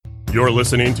You're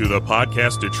listening to the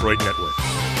Podcast Detroit Network.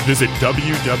 Visit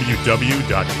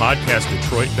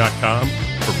www.podcastdetroit.com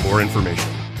for more information.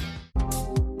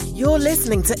 You're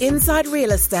listening to Inside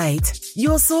Real Estate,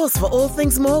 your source for all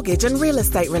things mortgage and real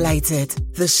estate related.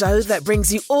 The show that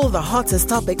brings you all the hottest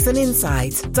topics and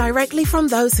insights directly from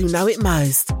those who know it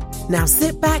most. Now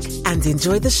sit back and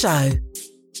enjoy the show.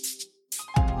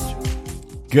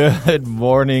 Good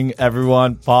morning,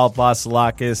 everyone. Paul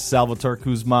Basilakis, Salvatore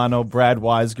Kuzmano, Brad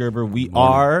Weisgerber. We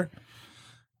are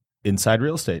Inside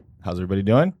Real Estate. How's everybody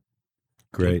doing?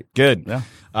 Great. Good. Yeah.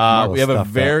 We have a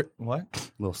very... What? A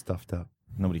little stuffed up.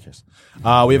 Nobody cares.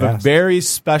 We have a very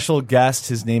special guest.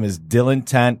 His name is Dylan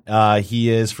Tent. He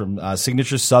is from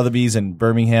Signature Sotheby's in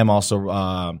Birmingham.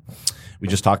 Also, we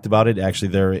just talked about it.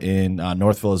 Actually, they're in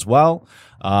Northville as well.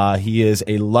 He is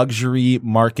a luxury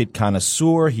market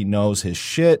connoisseur. He knows his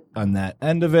shit on that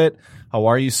end of it. How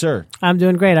are you, sir? I'm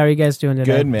doing great. How are you guys doing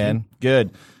today? Good, man.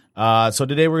 Good. So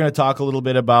today we're going to talk a little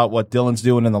bit about what Dylan's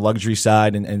doing in the luxury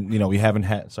side, and you know we haven't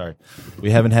had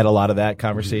a lot of that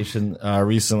conversation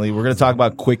recently. We're going to talk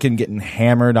about Quicken getting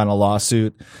hammered on a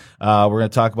lawsuit. We're going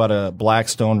to talk about a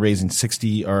Blackstone raising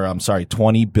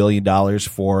 $20 billion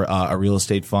for a real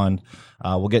estate fund.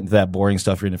 We'll get into that boring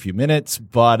stuff here in a few minutes,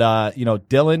 but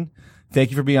Dylan, thank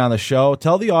you for being on the show.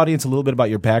 Tell the audience a little bit about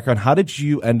your background. How did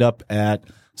you end up at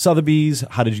Sotheby's?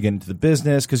 How did you get into the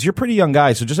business? Because you're a pretty young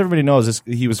guy, so just everybody knows this.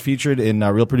 He was featured in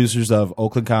Real Producers of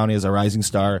Oakland County as a rising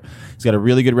star. He's got a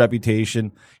really good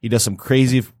reputation. He does some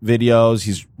crazy videos.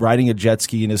 He's riding a jet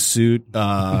ski in his suit.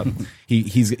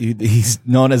 He's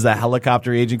known as the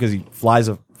helicopter agent because he flies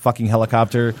a fucking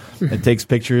helicopter and takes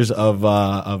pictures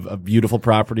of beautiful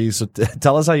properties. So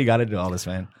tell us how you got into all this,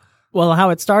 man. Well,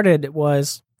 how it started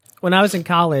was when I was in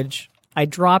college. I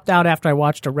dropped out after I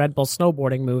watched a Red Bull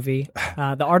snowboarding movie,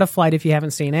 The Art of Flight, if you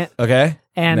haven't seen it. Okay.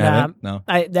 And No.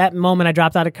 that moment I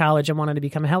dropped out of college and wanted to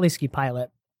become a heli ski pilot.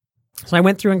 So I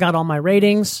went through and got all my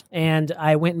ratings, and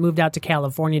I went and moved out to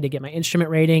California to get my instrument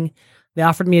rating. They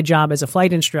offered me a job as a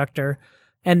flight instructor,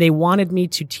 and they wanted me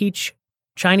to teach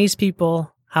Chinese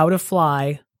people how to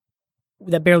fly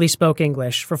that barely spoke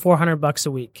English for $400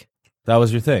 a week. That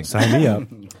was your thing. Sign me up.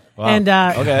 Wow. And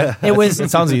okay. it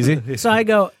sounds easy. So I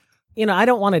go, I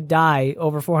don't want to die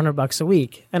over $400 a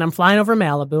week. And I'm flying over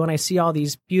Malibu and I see all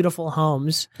these beautiful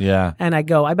homes. Yeah. And I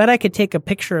go, I bet I could take a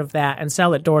picture of that and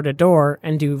sell it door to door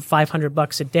and do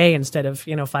 $500 a day instead of,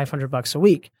 $500 a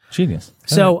week. Genius.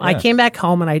 So Yeah. I came back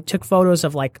home and I took photos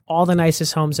of like all the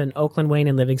nicest homes in Oakland, Wayne,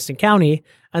 and Livingston County.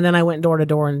 And then I went door to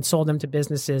door and sold them to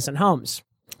businesses and homes.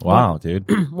 Wow, dude.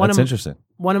 That's interesting.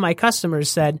 One of my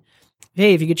customers said,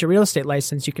 hey, if you get your real estate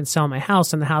license, you can sell my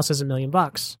house, and the house is $1 million.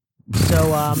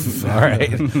 So, all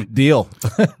right, deal.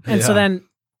 And so then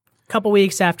a couple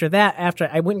weeks after that, after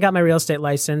I went and got my real estate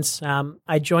license,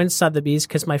 I joined Sotheby's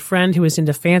because my friend who was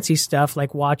into fancy stuff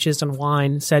like watches and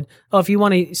wine said, oh, if you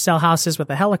want to sell houses with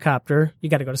a helicopter, you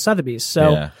got to go to Sotheby's.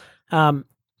 So,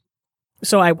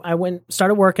 So I went,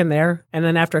 started working there. And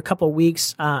then after a couple of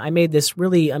weeks, I made this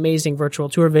really amazing virtual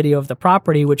tour video of the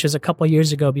property, which is a couple of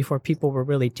years ago before people were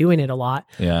really doing it a lot.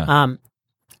 Yeah.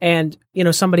 And,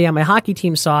 somebody on my hockey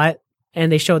team saw it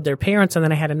and they showed their parents. And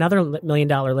then I had another $1 million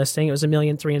listing. It was $1.3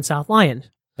 million in South Lyon.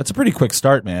 That's a pretty quick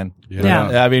start, man.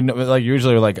 Yeah. I mean, like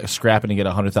usually we're like scrapping to get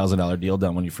a $100,000 deal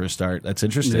done when you first start. That's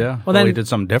interesting. Yeah. Well, then we did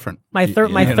something different. My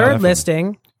third definitely.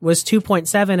 listing was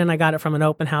 2.7 and I got it from an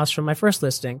open house from my first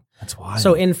listing. That's wild.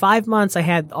 So in 5 months, I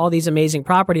had all these amazing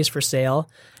properties for sale.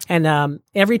 And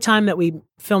every time that we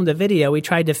filmed a video, we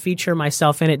tried to feature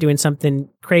myself in it doing something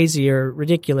crazy or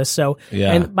ridiculous. So,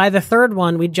 and by the third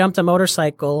one, we jumped a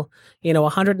motorcycle,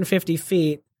 150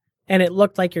 feet, and it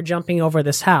looked like you're jumping over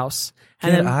this house. Get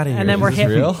And then, out of here. and then we're Is this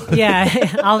hitting. real?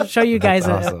 Yeah, I'll show you guys,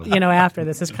 awesome. after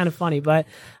this. It's kind of funny. But,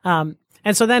 and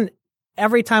so then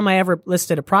every time I ever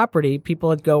listed a property, people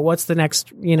would go, what's the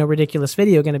next, ridiculous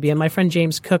video going to be? And my friend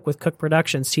James Cook with Cook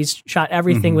Productions, he's shot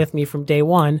everything with me from day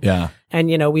one. Yeah. And,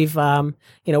 we've, we're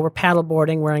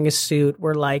paddleboarding, wearing a suit.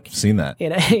 We're like, Seen that.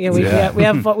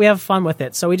 we have fun with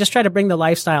it. So we just try to bring the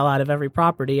lifestyle out of every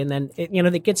property. And then,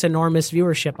 it gets enormous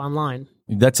viewership online.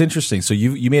 That's interesting. So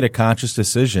you made a conscious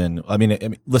decision. I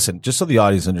mean, listen, just so the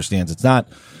audience understands, it's not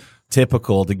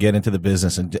typical to get into the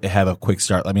business and have a quick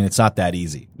start. I mean, it's not that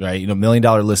easy, right? $1 million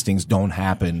listings don't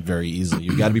happen very easily.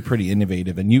 You got to be pretty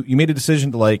innovative. And you made a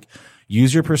decision to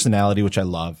use your personality, which I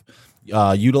love,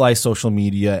 utilize social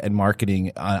media and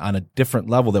marketing on a different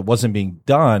level that wasn't being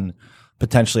done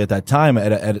potentially at that time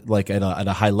at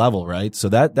a high level, right? So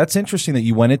that's interesting that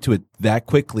you went into it that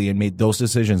quickly and made those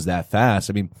decisions that fast.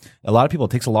 I mean, a lot of people,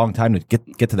 it takes a long time to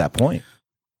get to that point.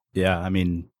 Yeah, I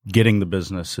mean, getting the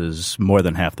business is more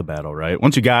than half the battle, right?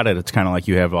 Once you got it, it's kind of like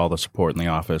you have all the support in the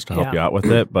office to help you out with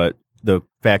it. But the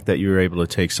fact that you were able to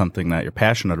take something that you're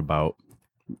passionate about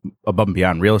above and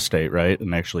beyond real estate, right,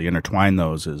 and actually intertwine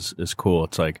those is cool.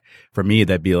 It's like, for me,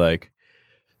 that'd be like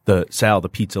Sal, the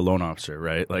pizza loan officer,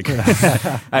 right? Like,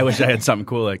 I wish I had something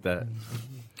cool like that.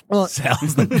 Well,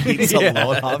 Sal's the pizza loan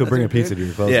officer. He'll bring a pizza to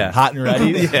your closing. Yeah. Hot and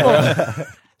ready.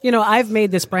 I've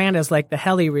made this brand as like the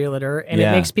heli realtor, and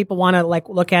it makes people want to like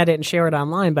look at it and share it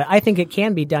online. But I think it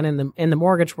can be done in the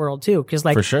mortgage world too, because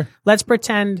like, For sure. let's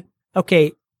pretend,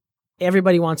 okay,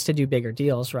 everybody wants to do bigger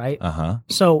deals, right?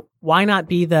 So why not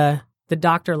be the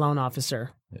doctor loan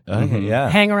officer? Okay, yeah.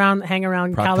 Hang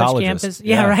around college campus.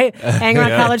 Yeah, Yeah. right. Hang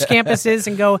around college campuses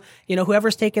and go,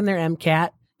 whoever's taking their MCAT,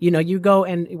 you go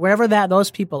and wherever those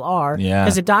people are. Yeah.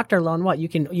 Because a doctor loan, you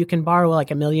can borrow like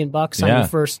 $1 million on your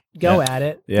first go at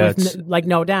it. Yeah, With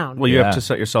no down. Well, you have to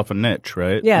set yourself a niche,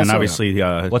 right? Yeah, and so- obviously,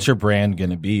 What's your brand going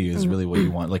to be is really what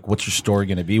you want. Like, what's your story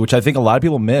going to be? Which I think a lot of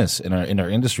people miss in our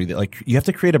industry. That like you have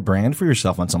to create a brand for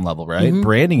yourself on some level, right?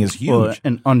 Branding is huge. Well,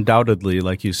 and undoubtedly,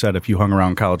 like you said, if you hung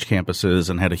around college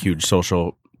campuses and had a huge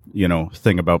social,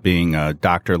 thing about being a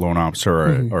doctor loan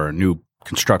officer or a new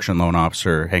construction loan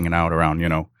officer hanging out around,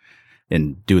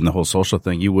 and doing the whole social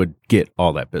thing, you would get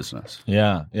all that business.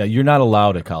 Yeah. You're not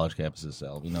allowed at college campuses,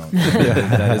 Sal.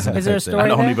 That isn't Is there a thing. story I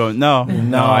don't there? even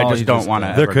no, I just you don't just want to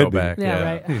don't. There ever could go be. back. Yeah,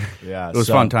 right. Yeah. It was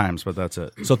fun times, but that's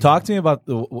it. So talk to me about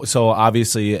so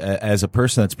obviously as a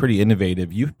person that's pretty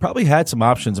innovative, you probably had some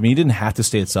options. I mean, you didn't have to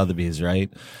stay at Sotheby's,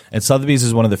 right? And Sotheby's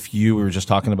is one of the few, we were just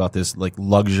talking about this, like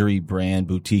luxury brand,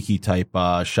 boutique-y type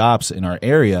shops in our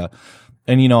area.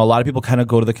 And, a lot of people kind of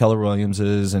go to the Keller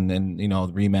Williamses and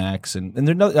Remax. And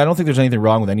I don't think there's anything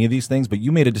wrong with any of these things, but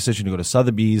you made a decision to go to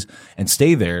Sotheby's and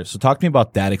stay there. So talk to me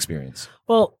about that experience.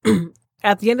 Well,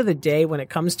 at the end of the day, when it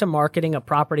comes to marketing a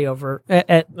property sorry,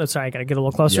 I got to get a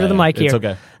little closer to the mic here. It's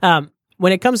okay.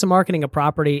 When it comes to marketing a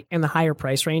property in the higher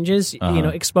price ranges,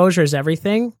 exposure is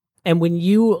everything. And when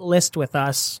you list with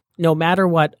us, no matter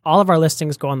what, all of our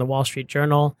listings go on the Wall Street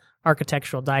Journal,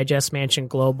 Architectural Digest, Mansion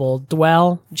Global,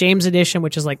 Dwell, James Edition,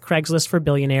 which is like Craigslist for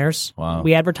billionaires. Wow.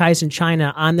 We advertise in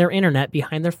China on their internet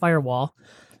behind their firewall.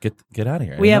 Get out of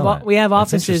here. We I didn't know that. have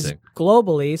That's offices interesting.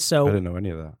 globally, I so didn't know any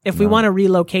of that. if we want to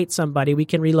relocate somebody, we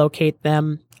can relocate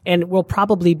them, and we'll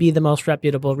probably be the most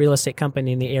reputable real estate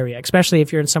company in the area, especially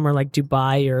if you're in somewhere like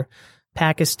Dubai or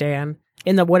Pakistan.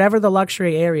 In whatever the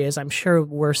luxury areas, I'm sure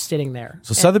we're sitting there.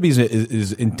 So Sotheby's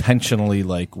is intentionally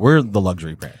like, we're the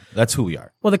luxury brand. That's who we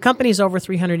are. Well, the company's over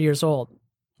 300 years old.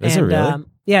 Is it really?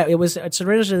 Yeah, it's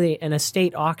originally an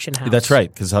estate auction house. That's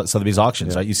right, because Sotheby's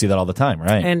auctions, right? You see that all the time,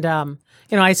 right? And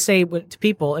I say to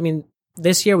people, I mean,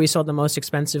 this year we sold the most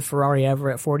expensive Ferrari ever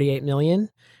at $48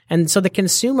 million. And so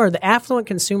the affluent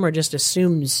consumer just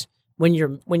assumes when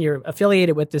you're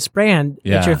affiliated with this brand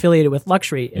that you're affiliated with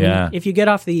luxury. And if you get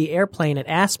off the airplane at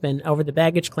Aspen over the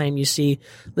baggage claim, you see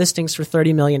listings for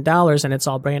 $30 million and it's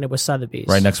all branded with Sotheby's.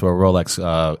 Right next to a Rolex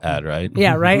ad, right?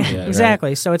 Yeah, right. Yeah,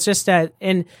 exactly. So it's just that,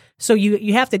 and so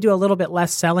you have to do a little bit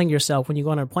less selling yourself when you go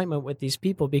on an appointment with these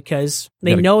people because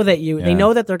they know that they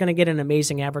know that they're going to get an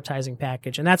amazing advertising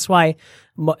package, and that's why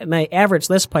my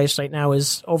average list price right now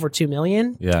is over $2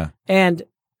 million. Yeah. And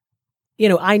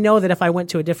I know that if I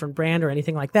went to a different brand or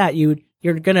anything like that,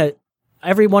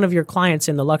 every one of your clients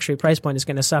in the luxury price point is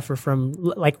going to suffer from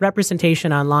like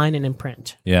representation online and in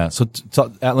print. Yeah. So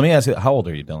let me ask you, how old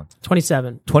are you, Dylan?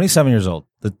 27. 27 years old.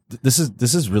 This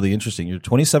is really interesting. You're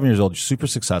 27 years old. You're super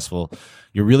successful.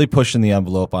 You're really pushing the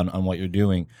envelope on what you're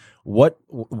doing. What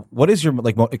is your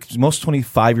most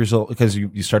 25 years old? Because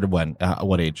you started when?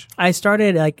 What age? I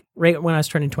started like right when I was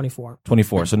turning 24.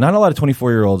 24. So not a lot of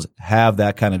 24-year-olds have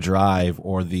that kind of drive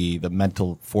or the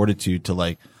mental fortitude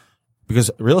to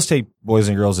because real estate, boys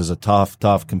and girls, is a tough,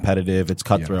 competitive. It's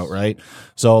cutthroat, right?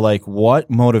 So what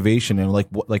motivation and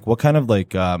what kind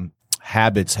of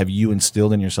habits have you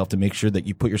instilled in yourself to make sure that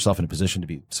you put yourself in a position to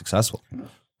be successful?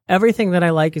 Everything that I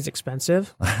like is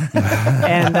expensive,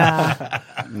 and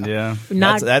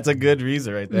that's a good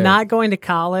reason right there. Not going to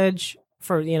college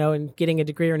for and getting a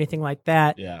degree or anything like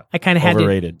that. Yeah, I kind of had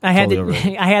overrated. I had Totally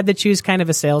to. I had to choose kind of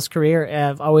a sales career.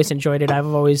 I've always enjoyed it. I've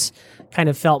always kind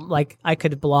of felt like I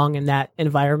could belong in that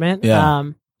environment. Yeah.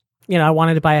 I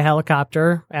wanted to buy a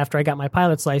helicopter after I got my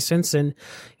pilot's license, and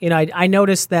I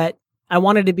noticed that I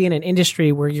wanted to be in an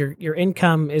industry where your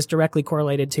income is directly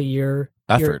correlated to your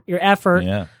effort. Your effort.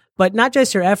 Yeah. But not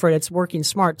just your effort, it's working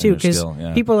smart too. Because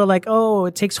people are like, oh,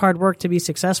 it takes hard work to be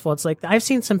successful. It's like, I've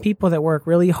seen some people that work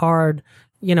really hard,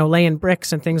 laying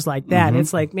bricks and things like that.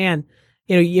 It's like, man,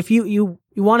 if you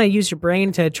want to use your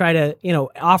brain to try to,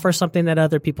 offer something that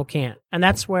other people can't. And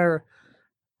that's where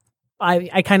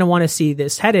I kind of want to see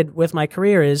this headed with my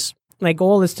career is my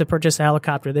goal is to purchase a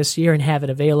helicopter this year and have it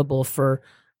available for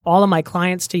all of my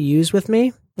clients to use with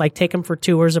me, like take them for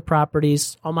tours of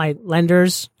properties, all my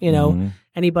lenders,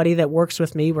 anybody that works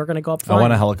with me, we're going to go up front. I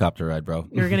want a helicopter ride, bro.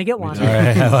 You're going to get one. All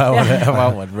right, I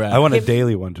want one. Right. I want a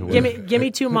daily one to wear. Give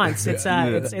me 2 months. It's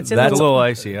in That's a little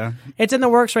icy, huh? It's in the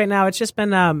works right now. It's just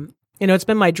been it's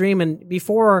been my dream. And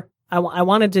before I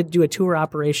wanted to do a tour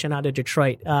operation out of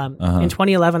Detroit. In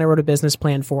 2011, I wrote a business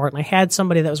plan for it, and I had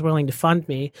somebody that was willing to fund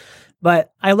me.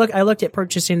 But I looked at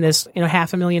purchasing this,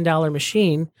 $500,000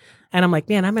 machine, and I'm like,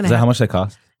 man, I'm gonna. Is that how much that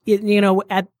costs?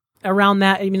 At around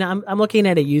that. I mean, I'm looking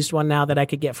at a used one now that I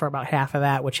could get for about half of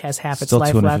that, which has half its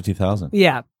life left. Still $250,000.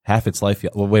 Yeah. Half its life.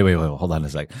 Well, wait. Hold on a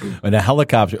sec. And a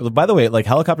helicopter. By the way, like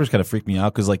helicopters kind of freak me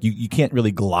out because like you can't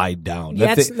really glide down.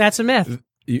 That's a myth.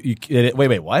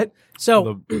 Wait, what?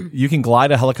 So you can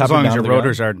glide a helicopter as long down as your the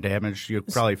rotors ground? aren't damaged, you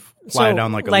probably fly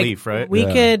down like a leaf, right? We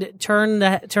could turn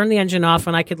the engine off,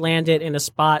 and I could land it in a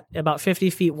spot about 50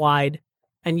 feet wide,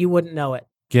 and you wouldn't know it.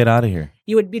 Get out of here.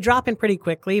 You would be dropping pretty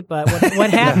quickly, but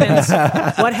what happens?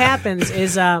 What happens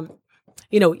is,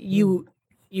 you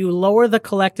lower the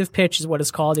collective pitch, is what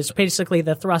it's called. It's basically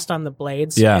the thrust on the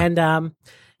blades. Yeah. And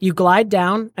you glide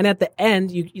down, and at the end,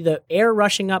 the air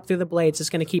rushing up through the blades is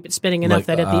going to keep it spinning enough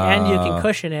that at the end you can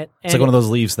cushion it. It's like one of those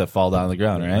leaves that fall down on the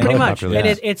ground, right? Pretty much. Yeah.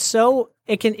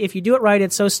 And if you do it right,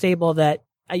 it's so stable that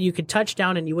you could touch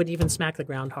down and you wouldn't even smack the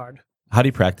ground hard. How do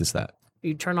you practice that?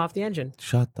 You turn off the engine.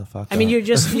 Shut the fuck up. I mean, you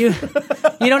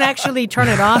don't actually turn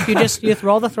it off. You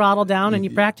throw the throttle down and you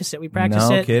practice it. We practice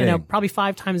No it, kidding. probably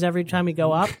 5 times every time we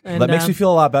go up. And, that makes me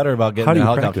feel a lot better about getting How do a you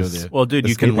helicopter practice? with you. Well, dude,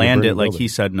 you Escaping can a land burning it, like building. he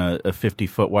said, in a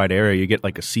 50-foot wide area. You get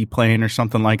like a seaplane or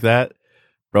something like that.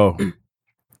 Bro,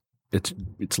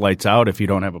 it's lights out if you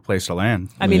don't have a place to land.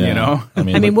 I mean,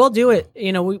 I mean, we'll do it.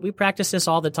 We practice this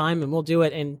all the time, and we'll do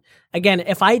it. And again,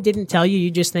 if I didn't tell you,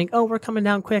 you just think, "Oh, we're coming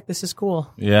down quick. This is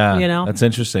cool." yeah, that's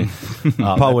interesting.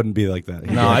 Paul wouldn't be like that.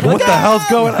 No, I'd be like, what the hell's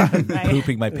going on?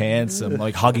 Pooping my pants. I'm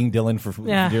like hugging Dylan for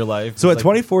dear life. So It's at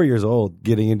like, 24 years old,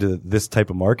 getting into this type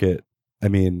of market, I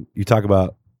mean, you talk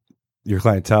about your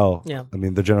clientele. Yeah. I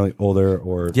mean, they're generally older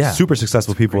or Yeah. super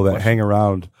successful people that hang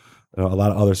around a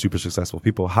lot of other super successful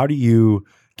people. How do you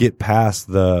get past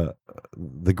the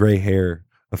gray hair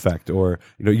effect? Or,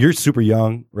 you're super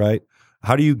young, right?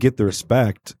 How do you get the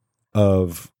respect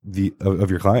of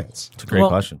your clients? It's a great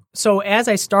question. So as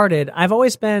I started, I've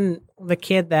always been the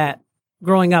kid that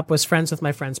growing up was friends with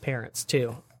my friends' parents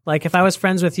too. Like if I was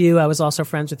friends with you, I was also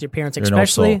friends with your parents, You're an old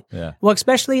especially soul. Yeah. well,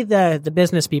 especially the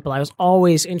business people. I was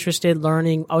always interested,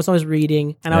 learning. I was always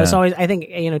reading, and I was always, I think,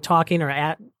 talking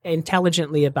or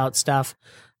intelligently about stuff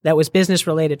that was business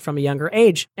related from a younger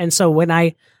age. And so when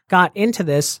I got into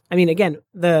this, I mean, again,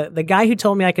 the guy who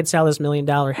told me I could sell his $1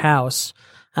 million house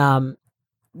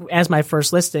as my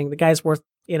first listing, the guy's worth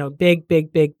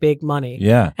big money.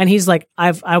 Yeah. And he's like,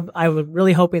 I was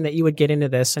really hoping that you would get into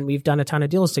this, and we've done a ton of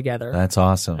deals together. That's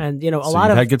awesome. And So lot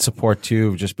you of had good support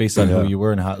too, just based on who you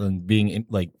were and how and being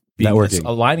Networking.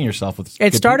 aligning yourself with.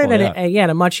 it good started people, at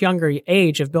a much younger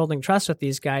age of building trust with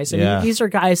these guys. And Yeah. these are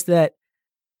guys that,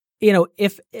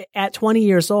 if at 20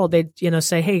 years old they'd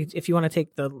say, hey, if you want to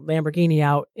take the Lamborghini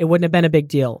out, it wouldn't have been a big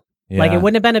deal. Yeah. Like it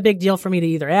wouldn't have been a big deal for me to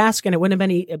either ask, and it wouldn't have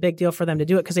been a big deal for them to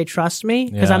do it because they trust me,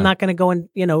 because Yeah. I'm not going to go and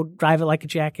drive it like a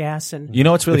jackass. And You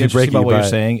know what's really If you break interesting about it, what you you're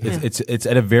buy saying? It's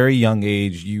at a very young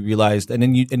age you realized,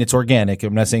 and it's organic.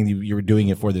 I'm not saying you were doing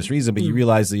it for this reason, but you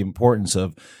realized the importance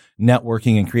of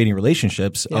networking and creating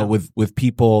relationships with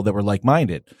people that were like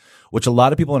minded, which a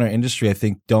lot of people in our industry I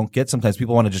think don't get. Sometimes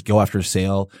people want to just go after a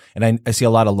sale, and I see a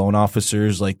lot of loan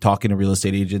officers like talking to real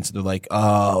estate agents. And they're like,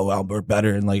 "Oh, well, we're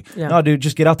better," and like, no, dude,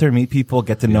 just get out there and meet people,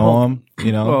 get to know them.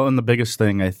 Well, and the biggest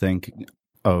thing I think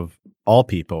of all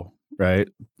people, right?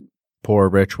 Poor,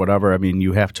 rich, whatever. I mean,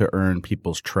 you have to earn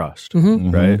people's trust, right?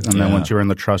 And then Yeah. once you earn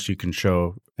the trust, you can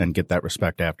show and get that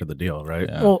respect after the deal, right?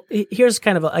 Yeah. Well, here's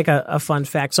kind of a fun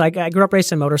fact. So I grew up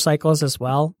racing motorcycles as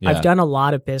well. Yeah. I've done a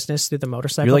lot of business through the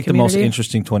motorcycle You're like community. the most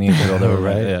interesting 28-year-old ever,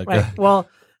 right? Yeah. Right. Well,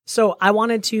 so I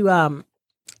wanted to.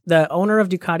 The owner of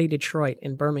Ducati Detroit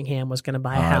in Birmingham was going to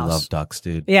buy a house. I love ducks,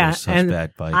 dude. Yeah, They're such and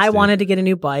bad bikes, I dude. wanted to get a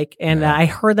new bike, and I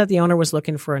heard that the owner was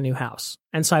looking for a new house,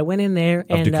 and so I went in there of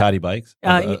and Ducati bikes.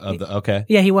 Okay.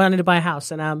 yeah, he wanted to buy a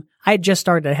house, and I had just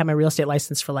started. I had my real estate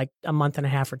license for like a month and a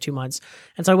half or 2 months,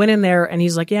 and so I went in there, and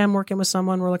he's like, "Yeah, I'm working with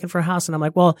someone. We're looking for a house," and I'm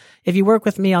like, "Well, if you work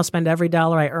with me, I'll spend every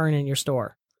dollar I earn in your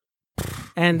store."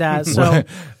 And so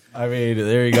I mean,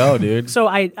 there you go, dude. So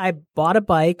I bought a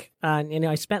bike, and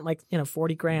I spent like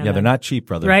 $40,000. Yeah, they're not cheap,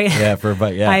 brother. Right? Yeah, for a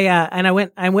bike. Yeah. I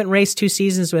went and raced 2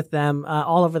 seasons with them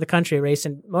all over the country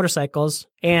racing motorcycles.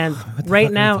 And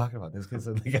right now, talking about this?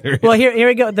 well, here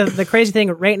we go. The crazy thing,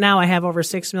 right now I have over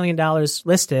 $6 million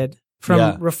listed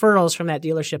from referrals from that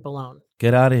dealership alone.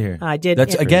 Get out of here. I did.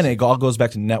 That's again, it all goes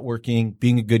back to networking,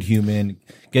 being a good human,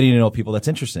 getting to know people. That's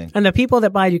interesting. And the people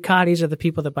that buy Ducatis are the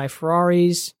people that buy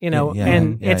Ferraris,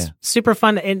 it's super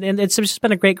fun. And it's just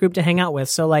been a great group to hang out with.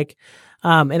 So like,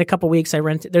 in a couple weeks,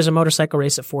 there's a motorcycle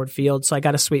race at Ford Field. So I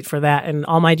got a suite for that. And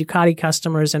all my Ducati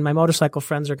customers and my motorcycle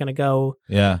friends are going to go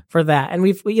for that.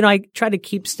 And I try to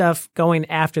keep stuff going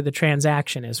after the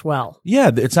transaction as well. Yeah.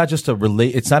 It's not just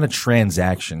it's not a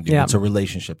transaction, dude. It's a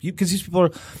relationship. Because these people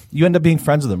you end up being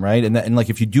friends with them, right? And like,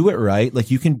 if you do it right,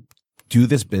 like you can do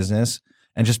this business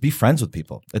and just be friends with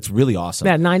people. It's really awesome.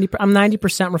 Yeah, I'm 90%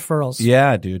 referrals.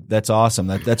 Yeah, dude, that's awesome.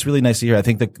 That's really nice to hear. I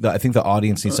think the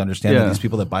audience needs to understand that these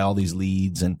people that buy all these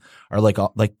leads and are like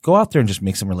go out there and just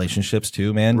make some relationships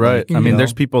too, man. Right. Like, I mean,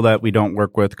 there's people that we don't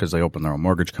work with because they open their own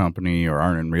mortgage company or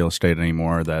aren't in real estate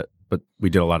anymore. But we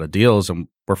did a lot of deals and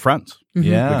we're friends.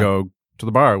 Yeah, we go to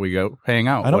the bar, we go hang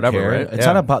out, I don't whatever. care. Right? It's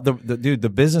not about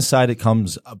the business side. It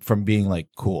comes from being like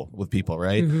cool with people,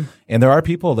 right? And there are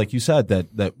people, like you said,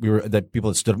 that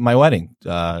people that stood at my wedding,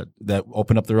 that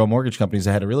opened up their own mortgage companies.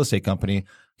 That had a real estate company.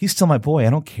 He's still my boy.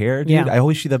 I don't care, dude. I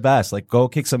always see the best. Like, go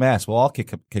kick some ass. We'll all kick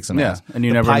some ass. And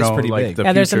you the never pie's know. Pretty Like,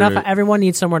 big. There's enough. Everyone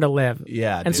needs somewhere to live.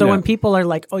 Yeah, and dude. so when people are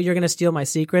like, "Oh, you're going to steal my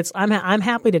secrets," I'm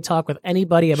happy to talk with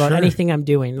anybody about anything I'm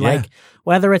doing. Like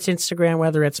whether it's Instagram,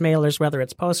 whether it's mailers, whether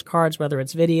it's postcards, whether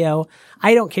it's video.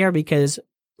 I don't care because,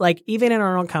 like, even in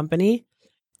our own company,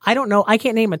 I don't know. I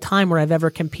can't name a time where I've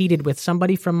ever competed with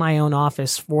somebody from my own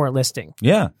office for a listing.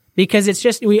 Yeah. Because it's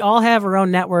just, we all have our own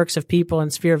networks of people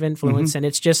and sphere of influence. And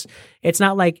it's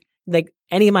not like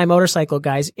any of my motorcycle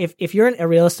guys, if you're a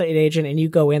real estate agent and you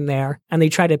go in there and they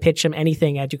try to pitch them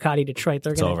anything at Ducati Detroit,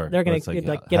 they're going to get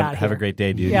out of here. Have a great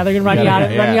day, dude. Yeah, they're going to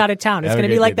run you out of town. It's going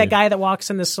to be like that guy that walks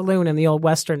in the saloon in the old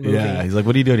Western movie. Yeah, he's like,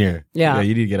 "What are you doing here? Yeah,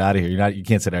 you need to get out of here. You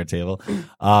can't sit at our table."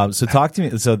 So talk to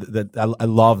me. So I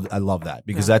love that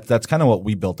because that's kind of what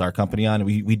we built our company on.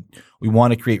 We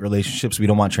want to create relationships. We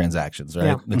don't want transactions, right?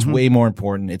 Yeah. It's way more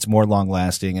important. It's more long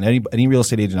lasting. And any real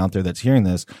estate agent out there that's hearing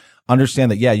this,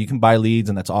 understand that, you can buy leads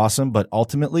and that's awesome, but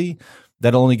ultimately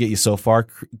that'll only get you so far.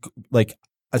 Like,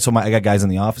 so I got guys in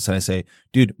the office and I say,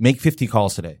 "Dude, make 50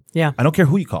 calls today." Yeah. I don't care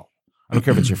who you call. I don't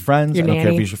care if it's your friends. Your I don't nanny.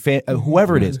 care if it's your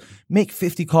whoever it is. Make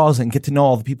 50 calls and get to know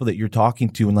all the people that you're talking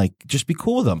to and like just be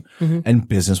cool with them. And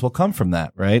business will come from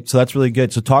that, right? So that's really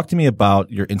good. So talk to me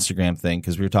about your Instagram thing,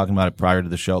 because we were talking about it prior to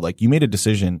the show. Like, you made a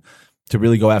decision to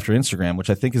really go after Instagram, which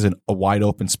I think is a wide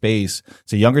open space.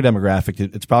 It's a younger demographic.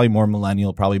 It's probably more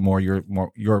millennial, probably more your.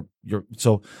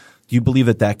 So do you believe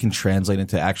that can translate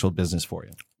into actual business for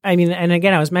you? I mean, and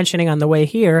again, I was mentioning on the way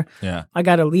here, Yeah. I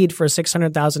got a lead for a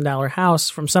 $600,000 house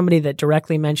from somebody that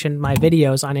directly mentioned my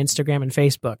videos on Instagram and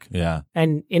Facebook. Yeah.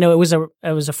 And, it was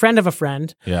a friend of a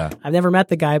friend. Yeah. I've never met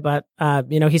the guy, but,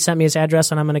 he sent me his address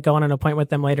and I'm going to go on an appointment with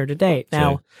them later today.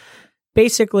 Now,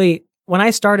 basically, when I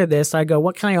started this, I go,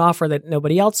 what can I offer that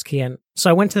nobody else can?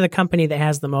 So I went to the company that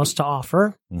has the most to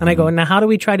offer. And I go, now how do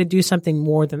we try to do something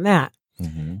more than that?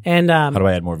 And how do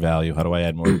I add more value? How do I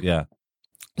add more? Yeah.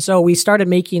 So we started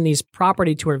making these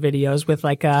property tour videos with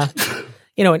like Bless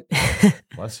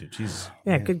you. Jesus.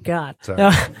 Yeah, good God.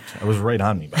 It was right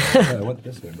on me. I went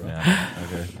this way, bro. Yeah.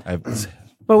 Okay.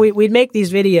 But we'd make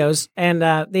these videos and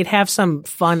they'd have some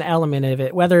fun element of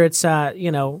it, whether it's,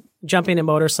 jumping a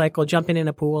motorcycle, jumping in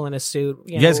a pool in a suit.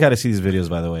 You guys got to see these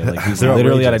videos, by the way. Like, he's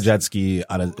literally on a jet ski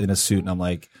in a suit, and I'm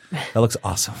like, that looks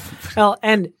awesome. Well,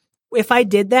 and if I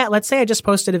did that, let's say I just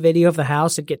posted a video of the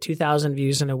house, it'd get 2,000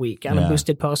 views in a week on a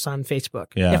boosted post on Facebook.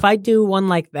 Yeah. If I do one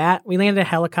like that, we landed a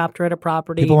helicopter at a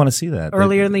property. People want to see that.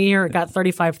 Earlier in the year, it got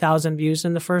 35,000 views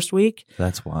in the first week.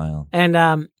 That's wild. And,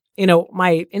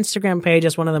 my Instagram page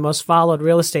is one of the most followed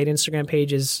real estate Instagram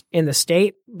pages in the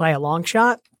state by a long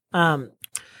shot.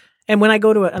 And when I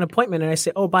go to an appointment and I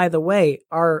say, "Oh, by the way,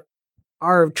 our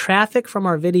traffic from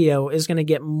our video is going to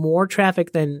get more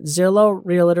traffic than Zillow,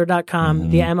 Realtor.com,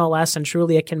 the MLS, and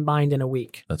Trulia combined in a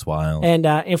week." That's wild.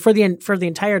 And for the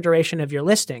entire duration of your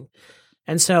listing.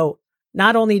 And so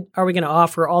not only are we going to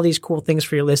offer all these cool things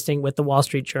for your listing with the Wall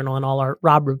Street Journal and all our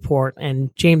Rob Report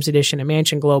and James Edition and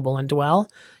Mansion Global and Dwell,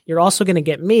 you're also going to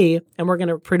get me, and we're going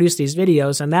to produce these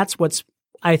videos. And that's what's,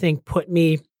 I think, put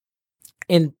me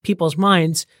in people's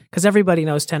minds, because everybody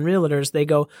knows 10 realtors, they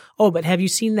go, oh, but have you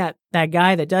seen that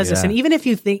guy that does this? Yeah. And even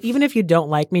if you don't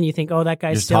like me and you think, oh, that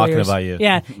guy's Just silly talking or- about you.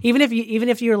 Yeah. Even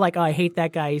if you're like, oh, I hate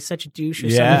that guy, he's such a douche or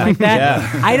Yeah. something like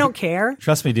that. Yeah. I don't care.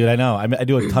 Trust me, dude. I know. I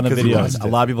do a ton of 'Cause you videos. watched A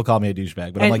it. lot of people call me a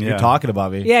douchebag, but I'm And- like, you're Yeah. talking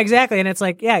about me. Yeah, exactly. And it's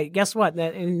like, yeah, guess what?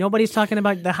 And nobody's talking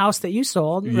about the house that you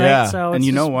sold, right? Yeah. So And it's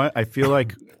you know just- what? I feel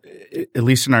like, at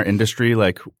least in our industry,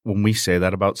 like when we say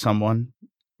that about someone,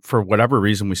 for whatever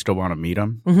reason, we still want to meet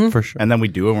them. For sure. And then we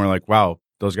do, and we're like, wow,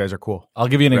 those guys are cool. I'll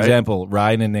give you an Right? example.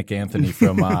 Ryan and Nick Anthony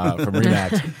from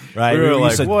Remax. Right? We were used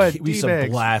like, to- what? We used to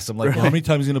D-bags. blast them. Like, how many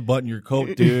times are you going to button your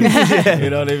coat, dude? You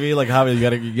know what I mean? Like, how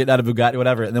you get out of Bugatti,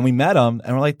 whatever. And then we met them,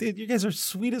 and we're like, dude, you guys are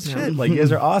sweet as shit. Like, you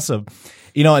guys are awesome.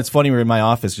 You know, it's funny. We're in my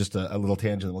office, just a little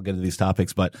tangent. We'll get into these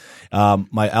topics, but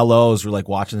my LOs were like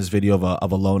watching this video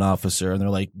of a loan officer, and they're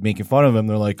like making fun of him.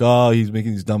 They're like, oh, he's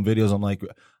making these dumb videos. I'm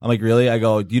like, really? I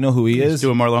go, do you know who he He's is?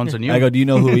 doing more loans than you. I go, do you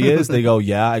know who he is? They go,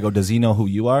 yeah. I go, does he know who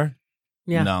you are?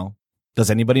 Yeah. No. Does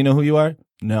anybody know who you are?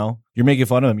 No. You're making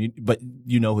fun of him, but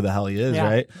you know who the hell he is, Yeah.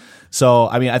 right? So,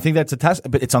 I mean, I think that's a test,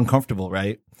 but it's uncomfortable,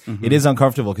 right? Mm-hmm. It is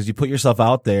uncomfortable because you put yourself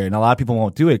out there, and a lot of people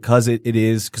won't do it because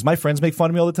because my friends make fun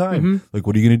of me all the time. Mm-hmm. Like,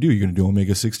 what are you going to do? You're going to do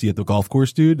Omega 60 at the golf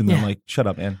course, dude? And I'm Yeah. like, shut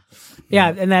up, man.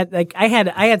 Yeah, and that like I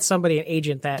had somebody, an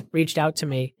agent, that reached out to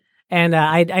me, and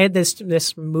I had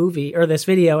this movie or this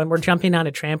video, and we're jumping on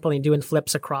a trampoline doing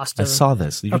flips across I the. saw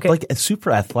this. You're Okay. like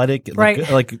super athletic. Right.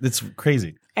 Like, it's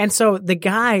crazy. And so the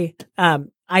guy,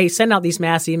 I send out these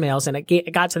mass emails, and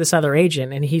it got to this other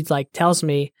agent, and he like tells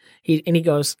me he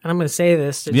goes, and I'm going to say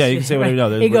this. Yeah, you can say whatever you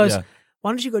know. He goes, Yeah.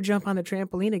 why don't you go jump on the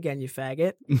trampoline again, you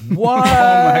faggot? What?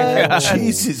 my God.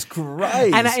 Jesus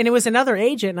Christ. And it was another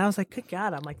agent, and I was like, good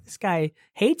God, I'm like, this guy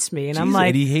hates me, and I'm Jesus, like,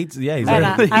 and he hates. Yeah, he's And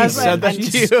like, I was he said like-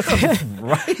 that to you.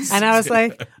 Right. and I was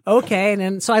like, okay. And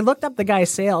then so I looked up the guy's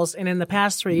sales, and in the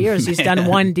past 3 years, he's done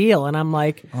one deal, and I'm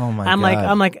like, Oh my I'm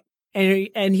God. like,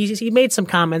 and he made some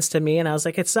comments to me, and I was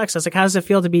like, it sucks. I was like, how does it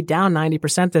feel to be down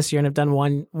 90% this year and have done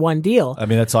one deal? I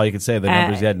mean, that's all you can say.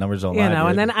 The numbers don't lie. You know, dude.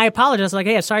 and then I apologized, like,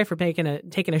 hey, sorry for taking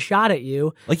a shot at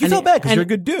you. Like, you And felt bad because and- you're a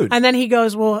good dude. And then he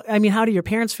goes, well, I mean, how do your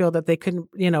parents feel that they couldn't,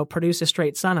 produce a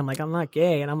straight son? I'm like, I'm not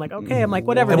gay, and I'm like, okay, I'm like,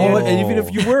 whatever. And, dude. and even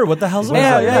if you were, what the hell's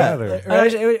Yeah, wrong? yeah.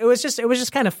 It was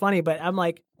just kind of funny, but I'm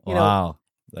like, Wow.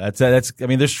 That's. I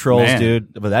mean, there's trolls, Man.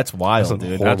 dude, but that's wild, Some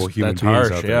dude. horrible That's human that's beings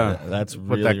harsh. out there. Yeah, That's put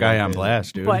really, that guy really on crazy.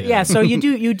 blast, dude. But yeah, so you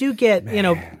do get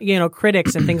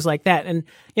critics and things like that, and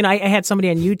I had somebody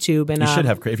on YouTube, and You should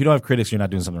have. If you don't have critics, you're not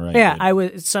doing something right. yeah, dude. I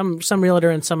was some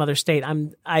realtor in some other state.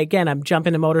 I'm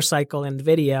jumping a motorcycle in the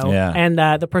video, Yeah. and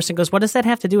the person goes, "What does that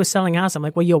have to do with selling a house?" I'm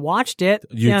like, "Well, you watched it,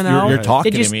 You're know.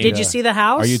 talking did you, to me. Did you see the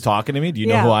house? Are you talking to me? Do you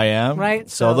know Yeah. who I am? Right,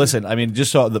 So so- listen, I mean,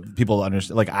 just so the people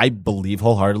understand, like, I believe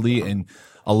wholeheartedly in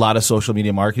a lot of social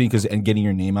media marketing and getting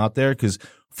your name out there, because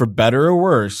for better or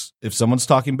worse, if someone's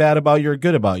talking bad about you or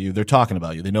good about you, they're talking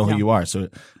about you. They know who Yeah. you are. So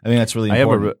I think that's really I have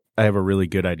important. I have a really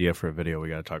good idea for a video we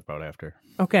got to talk about after.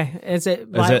 Okay, is it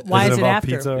why it- why is is it it about after?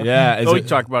 pizza? Yeah. Is we it- can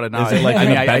talk about it now. is it like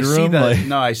in a I see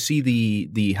bedroom? I see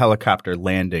the helicopter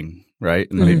landing, right?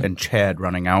 And, and Chad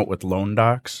running out with loan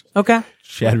docs. Okay,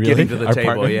 Chad, really? Getting to the Our table,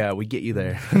 partner? yeah, we get you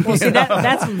there. well, see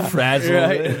that's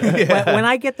Fragile. when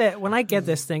I get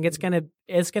this thing, it's gonna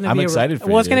I'm be excited for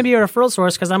well, you, it's gonna dude. be a referral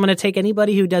source because I'm gonna take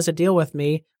anybody who does a deal with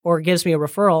me or gives me a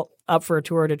referral up for a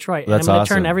tour of Detroit. That's and I'm gonna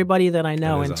turn awesome. everybody that I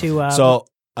know That is into. So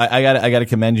I got to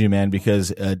commend you, man,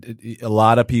 because a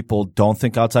lot of people don't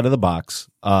think outside of the box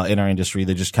in our industry.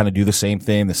 They just kind of do the same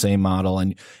thing, the same model,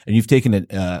 and you've taken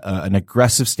an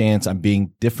aggressive stance on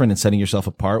being different and setting yourself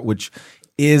apart, which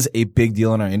is a big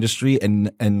deal in our industry,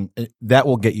 and that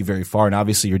will get you very far. And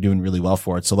obviously, you're doing really well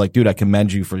for it. So, like, dude, I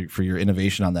commend you for your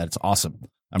innovation on that. It's awesome.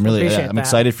 I'm really Appreciate I'm that.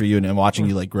 excited for you and watching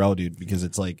you like grow, dude, because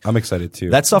it's like I'm excited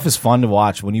too. that stuff is fun to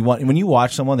watch when you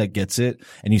watch someone that gets it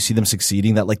and you see them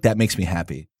succeeding. That makes me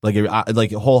happy,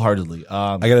 like wholeheartedly.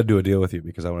 I got to do a deal with you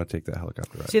because I want to take that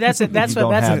helicopter ride. see, that's you don't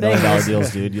the have thing. $1 is-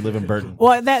 deals, dude. You live in Burton.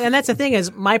 Well, that's the thing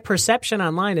is my perception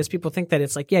online is people think that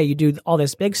it's like, yeah, you do all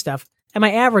this big stuff, and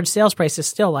my average sales price is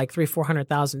still like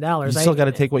 $300,000-$400,000. You still got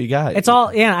to take what you got. It's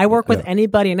all I work with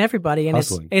anybody and everybody, and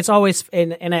Hustling. it's always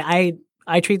and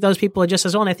I treat those people just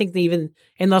as well. And I think that even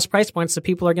in those price points, the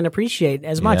people are going to appreciate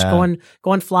as much Yeah.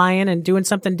 going flying and doing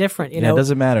something different. You Yeah, know, it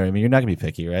doesn't matter. I mean, you're not gonna be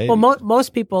picky, right? well,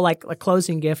 most people like a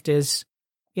closing gift is,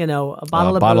 a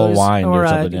bottle of bottle of booze wine or or a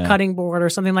something, yeah. cutting board or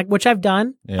something, like, which I've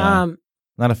done. Yeah.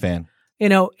 Not a fan.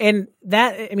 And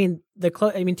that, I mean,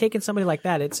 taking somebody like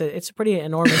that, it's a pretty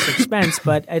enormous expense,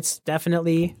 but it's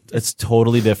definitely it's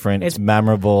totally different. It's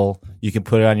memorable. You can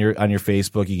put it on your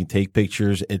Facebook. You can take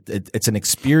pictures. It's an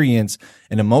experience,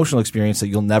 an emotional experience that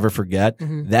you'll never forget.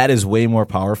 That is way more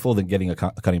powerful than getting a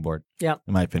cutting board. Yeah,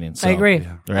 in my opinion. So, I agree.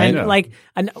 Right?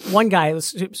 And one guy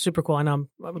was super cool, and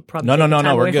I would probably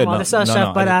no, we're good. All this other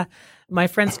stuff, but my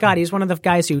friend Scott, he's one of the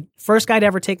guys first guy to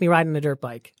ever take me riding a dirt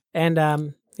bike,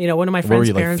 and one of my friend's were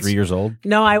you, parents. Like 3 years old?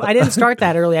 No, I didn't start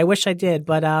that early. I wish I did,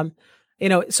 but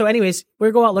so anyways,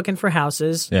 we go out looking for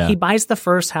houses. Yeah. He buys the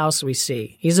first house we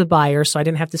see. He's a buyer, so I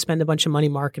didn't have to spend a bunch of money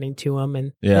marketing to him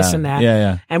and this and that.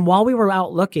 Yeah. And while we were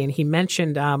out looking, he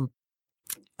mentioned an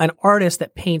artist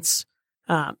that paints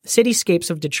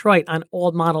cityscapes of Detroit on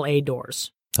old Model A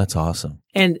doors. That's awesome.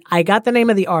 And I got the name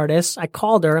of the artist. I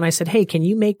called her and I said, "Hey, can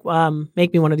you make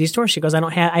me one of these doors?" She goes,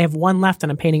 I have one left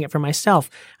and I'm painting it for myself.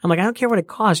 I'm like, I don't care what it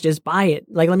costs, just buy it.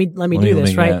 Like, let me do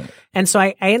this, right? And so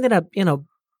I ended up,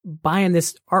 buying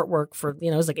this artwork for,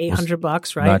 it was like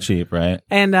 $800, right? Not cheap, right?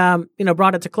 And,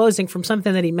 brought it to closing from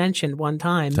something that he mentioned one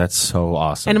time. That's so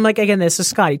awesome. And I'm like, again, this is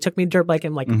Scott. He took me dirt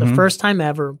biking like the first time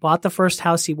ever, bought the first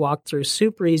house he walked through,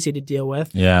 super easy to deal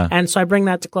with. Yeah. And so I bring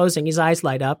that to closing. His eyes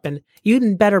light up. And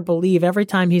you'd better believe every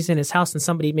time he's in his house and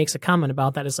somebody makes a comment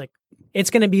about that, it's like,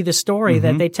 it's going to be the story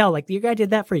that they tell. Like, your guy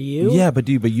did that for you? Yeah, but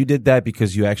you did that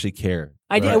because you actually care.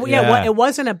 I did. Right? Yeah, well, it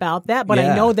wasn't about that, but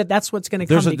I know that's what's going to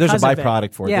come. There's a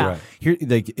byproduct for it. Yeah. Right. Here,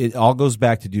 it all goes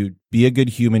back to, dude, be a good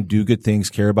human, do good things,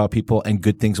 care about people, and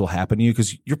good things will happen to you.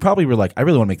 Because you're probably like, I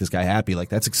really want to make this guy happy. Like,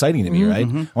 that's exciting to me, right?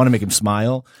 I want to make him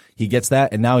smile. He gets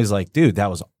that, and now he's like, dude, that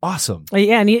was awesome.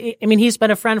 Yeah, and he's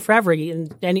been a friend forever,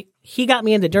 and he got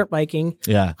me into dirt biking.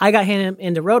 Yeah, I got him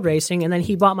into road racing, and then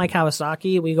he bought my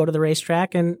Kawasaki. We go to the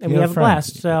racetrack, and we have a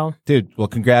blast. So, dude, well,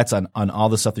 congrats on all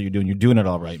the stuff that you're doing. You're doing it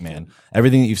all right, man.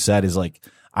 Everything that you've said is like,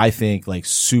 I think, like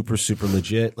super, super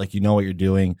legit. Like, you know what you're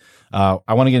doing. I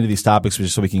want to get into these topics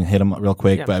just so we can hit them real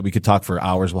quick, but we could talk for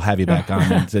hours. We'll have you back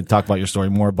on to talk about your story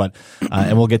more, but,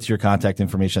 and we'll get to your contact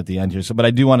information at the end here. So, but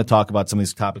I do want to talk about some of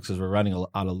these topics as we're running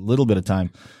out a little bit of time.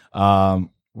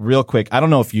 Real quick. I don't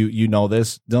know if you know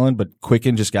this, Dylan, but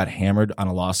Quicken just got hammered on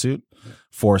a lawsuit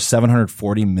for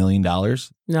 $740 million.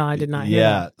 No, I did not hear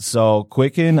that. So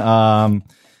Quicken,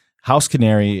 House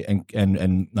Canary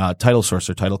and Title Source,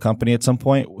 or title company, at some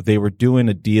point, they were doing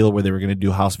a deal where they were going to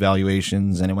do house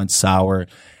valuations, and it went sour.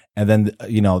 And then,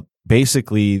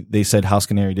 basically they said House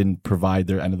Canary didn't provide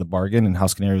their end of the bargain, and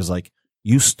House Canary was like,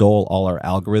 you stole all our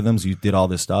algorithms, you did all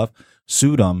this stuff,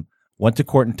 sued them, went to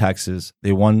court in Texas.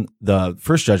 They won the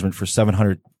first judgment for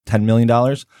 $710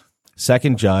 million.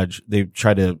 Second judge, they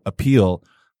tried to appeal.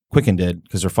 Quicken did,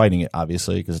 because they're fighting it,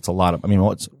 obviously, because it's a lot of,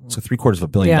 it's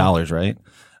 $750 million, right?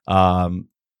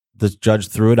 The judge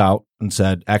threw it out and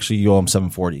said, actually, you owe him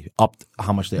 $740, upped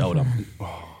how much they owed him.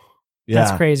 Yeah.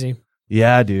 That's crazy.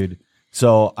 Yeah, dude.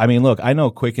 So, look, I know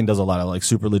Quicken does a lot of like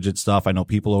super legit stuff. I know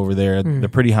people over there, they're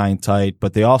pretty high and tight,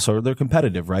 but they're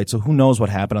competitive, right? So who knows what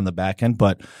happened on the back end,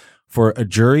 but for a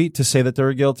jury to say that they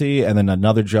were guilty and then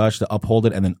another judge to uphold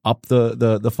it and then up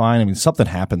the fine, something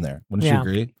happened there. Wouldn't you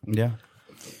agree? Yeah.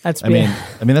 That's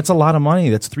that's a lot of money.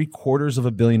 That's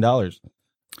 $750 million.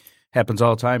 Happens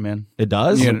all the time, man. It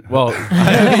does? Does it? No,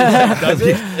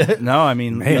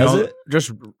 does it?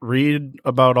 Just read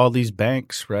about all these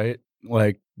banks, right?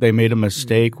 Like, they made a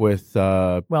mistake with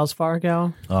Wells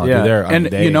Fargo. Oh, yeah.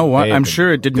 Dude, you know what? I'm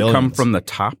sure it didn't come from the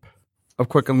top of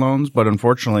Quicken Loans, but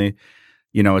unfortunately,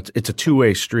 it's a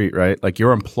two-way street, right? Like,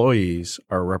 your employees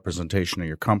are a representation of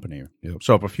your company. Yep.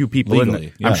 So if a few people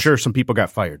legally, I'm sure some people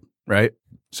got fired, right?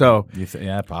 So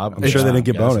probably. I'm sure they didn't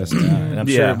get bonus. And I'm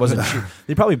sure it wasn't.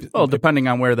 They probably depending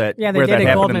on where that they where did that at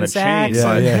happened Goldman in the Sachs.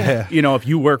 chain. Yeah. If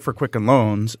you work for Quicken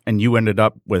Loans and you ended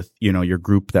up with your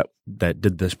group that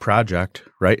did this project,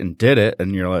 right, and did it,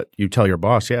 and you tell your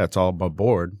boss, it's all above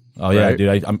board. Oh yeah, right?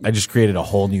 Dude, I just created a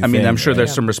whole new thing. I'm sure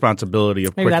there's some responsibility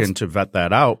of Quicken to vet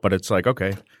that out, but it's like,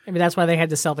 okay. Maybe that's why they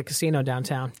had to sell the casino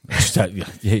downtown.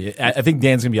 I think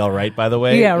Dan's gonna be all right, by the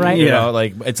way. Yeah,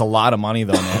 right. It's a lot of money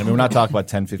though, man. We're not talking about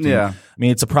 10, 15. Yeah.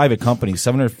 It's a private company.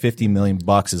 $750 million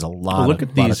is a lot. Look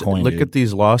at these. Look at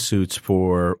these lawsuits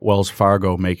for Wells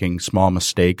Fargo making small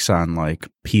mistakes on like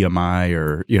PMI,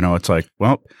 or it's like,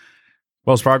 well,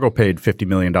 Wells Fargo paid $50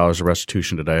 million of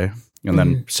restitution today, and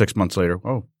then 6 months later,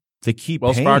 they keep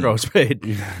Wells paying. Fargo's paid.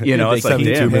 It's like,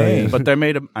 damn, but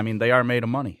they are made of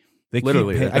money. They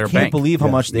literally. I can't believe how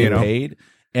much they paid,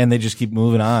 and they just keep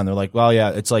moving on. They're like, well,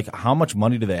 yeah, it's like, how much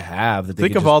money do they have that they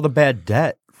think of all the bad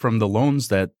debt from the loans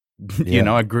that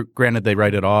granted they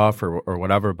write it off or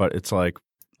whatever, but it's like,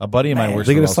 A buddy of mine works.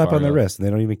 They for get a Wells slap on their Fargo. wrist, and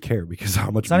they don't even care because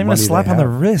how much. It's not even a money slap they on the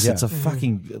have. wrist. Yeah. It's a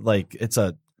fucking it's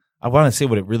a. I want to say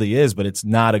what it really is, but it's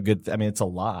not a good. I mean, it's a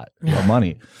lot of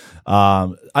money.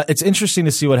 It's interesting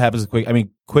to see what happens with Quicken. I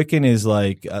mean, Quicken is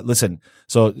like, listen.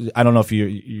 So I don't know if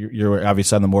you're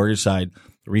obviously on the mortgage side.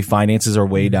 Refinances are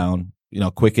way down. You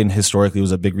know, Quicken historically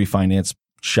was a big refinance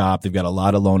shop. They've got a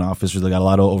lot of loan officers. They got a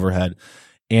lot of overhead,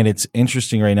 and it's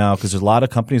interesting right now because there's a lot of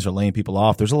companies are laying people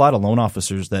off. There's a lot of loan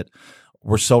officers that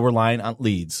were so reliant on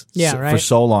leads for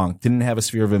so long, didn't have a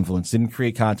sphere of influence, didn't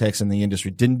create contacts in the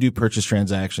industry, didn't do purchase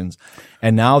transactions.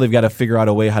 And now they've got to figure out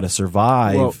a way how to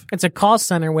survive. Well, it's a call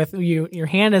center with you. Your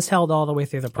hand is held all the way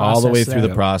through the process. All the way through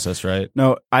the process, right?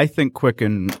 No, I think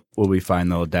Quicken will be fine.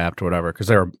 They'll adapt or whatever because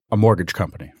they're a mortgage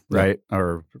company, right?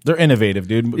 Or they're innovative,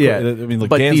 dude. Yeah. I mean,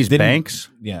 look, but Dan's these didn't- banks,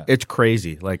 it's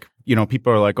crazy. Like, you know,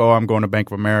 people are like, oh, I'm going to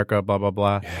Bank of America, blah, blah,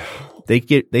 blah.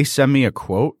 They send me a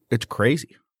quote. It's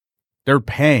crazy. They're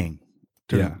paying.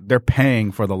 They're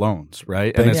paying for the loans,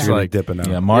 right? And Banks it's are really like dipping out.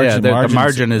 Yeah, margin. the margins-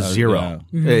 margin is zero.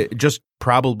 yeah. Just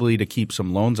probably to keep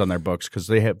some loans on their books because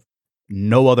they have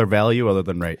no other value other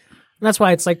than rate. And that's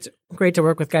why it's like great to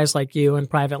work with guys like you and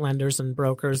private lenders and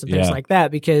brokers and things like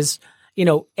that because, you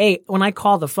know, when I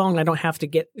call the phone, I don't have to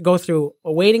go through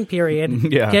a waiting period,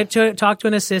 get to talk to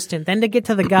an assistant, then to get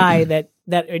to the guy that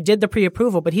did the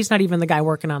pre-approval, but he's not even the guy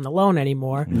working on the loan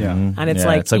anymore. Yeah. And it's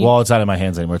well, it's not in my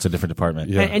hands anymore. It's a different department.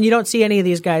 Yeah. And you don't see any of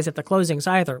these guys at the closings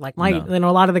either. Like you know,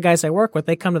 a lot of the guys I work with,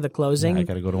 they come to the closing. Yeah, I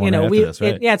got to go to one after this,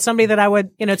 right? It's somebody that I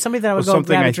would, it's somebody that I would go something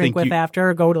grab I a drink think with after,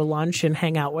 or go to lunch and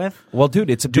hang out with. Well, dude,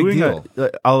 it's a big deal.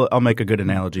 I'll make a good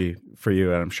analogy for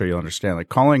you, and I'm sure you'll understand. Like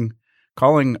calling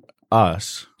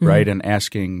us, right, and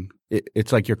asking,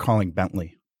 it's like you're calling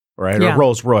Bentley, right, or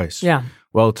Rolls Royce. Yeah.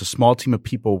 Well, it's a small team of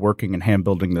people working and hand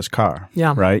building this car.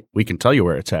 Yeah. Right. We can tell you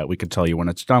where it's at. We can tell you when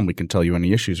it's done. We can tell you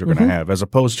any issues we're going to have, as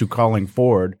opposed to calling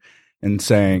Ford and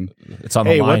saying, It's on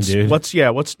the line, dude.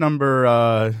 What's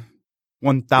number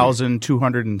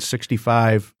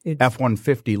 1,265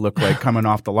 F-150 look like coming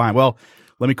off the line? Well,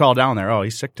 let me call down there. Oh,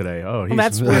 he's sick today. Oh, he's,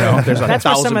 that's there's that's where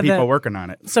 1,000 people working on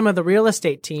it. Some of the real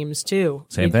estate teams too.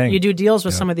 Same thing. You do deals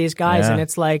with some of these guys, Yeah. and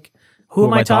it's like, who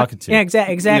am I talking to? Yeah,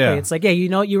 exactly. Yeah. It's like,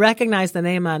 you recognize the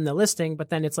name on the listing, but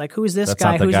then it's like, who's this That's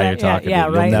guy? not the who's guy that? you're talking yeah,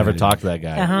 to. right. You'll never talk to that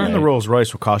guy. Uh-huh. And the Rolls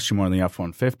Royce will cost you more than the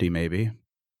F-150, maybe.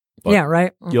 But Yeah,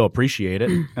 right. You'll appreciate it,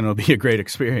 and it'll be a great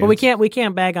experience. But we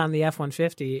can't bag on the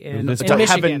F-150 in It's It's in a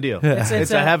Michigan. heaven deal.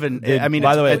 It's a heven. Dude, I mean,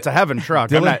 by the way, it's a heaven truck.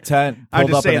 Dylan Tent I'm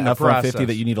pulled just up saying an the F-150 process.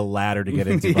 that you need a ladder to get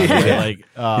into. By the way. Like, He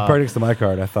probably next to my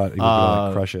card. I thought he was going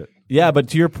to crush it. yeah, but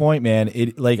to your point, man,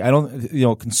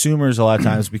 consumers a lot of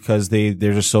times because they're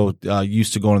just so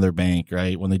used to going to their bank,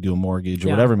 right, when they do a mortgage or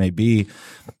whatever it may be,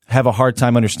 have a hard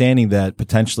time understanding that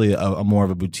potentially a more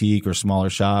of a boutique or smaller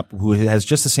shop who has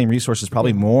just the same resources,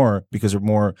 probably more because they're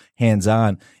more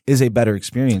hands-on, is a better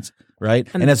experience. Right.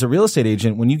 And as a real estate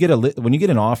agent, when you get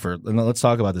an offer, and let's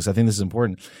talk about this. I think this is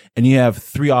important. And you have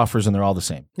 3 offers and they're all the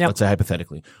same. Yep. Let's say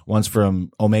hypothetically, one's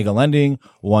from Omega Lending,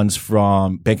 one's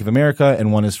from Bank of America,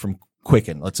 and one is from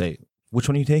Quicken. Let's say, which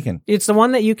one are you taking? It's the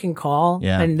one that you can call,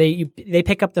 Yeah. and they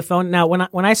pick up the phone. Now,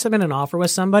 when I submit an offer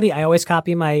with somebody, I always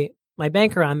copy my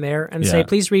banker on there and say,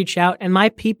 please reach out. And my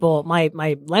people,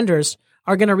 my lenders,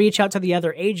 are going to reach out to the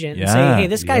other agent and say, hey,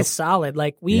 this guy's solid.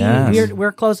 Like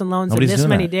we're closing loans Nobody's in this doing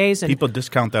many that. days. And People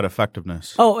discount that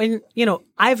effectiveness. oh, and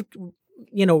I've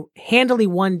handily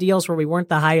won deals where we weren't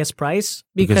the highest price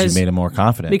Because you made them more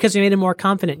confident. because we made it more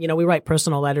confident. We write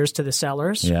personal letters to the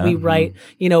sellers. Yeah. We write,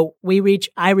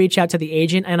 I reach out to the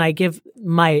agent and I give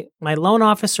my loan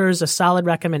officers a solid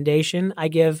recommendation. I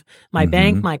give my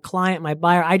bank, my client, my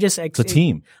buyer. it's a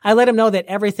team. I let them know that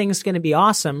everything's going to be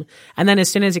awesome. And then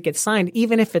as soon as it gets signed,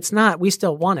 even if it's not, we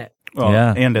still want it. Well,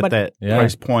 Yeah. and at But- that Yeah.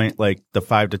 price point, like the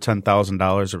 $5,000 to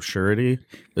 $10,000 of surety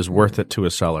is worth it to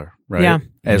a seller, right? Yeah.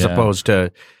 As Yeah. opposed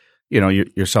to,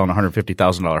 you're selling a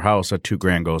 $150,000 house. That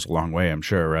 $2,000 goes a long way, I'm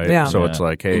sure, right? Yeah. So Yeah. it's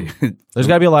like, hey, There's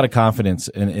got to be a lot of confidence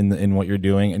in what you're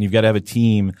doing, and you've got to have a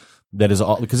team that is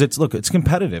all because it's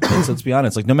competitive. Let's be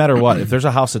honest. Like no matter what, if there's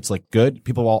a house that's like good,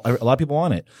 a lot of people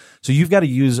want it. So you've got to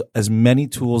use as many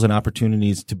tools and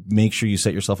opportunities to make sure you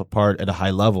set yourself apart at a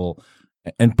high level.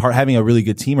 And having a really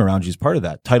good team around you is part of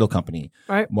that. Title company,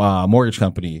 Right. Mortgage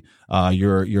company,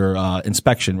 your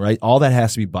inspection, right? All that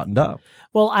has to be buttoned up.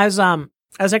 Well, I was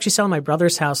actually selling my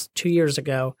brother's house 2 years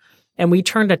ago, And we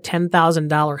turned a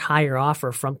 $10,000 higher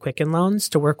offer from Quicken Loans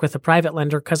to work with a private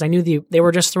lender because I knew they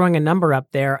were just throwing a number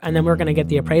up there, and then we were going to get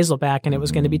the appraisal back, and it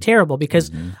was going to be terrible because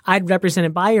I'd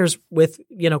represented buyers with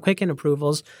Quicken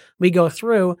approvals. We go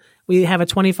through, we have a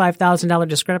 $25,000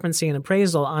 discrepancy in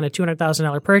appraisal on a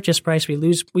 $200,000 purchase price.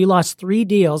 We lost 3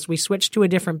 deals. We switched to a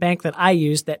different bank that I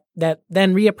used that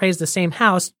then reappraised the same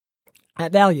house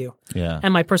at value. Yeah.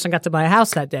 And my person got to buy a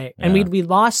house that day, and we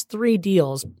lost 3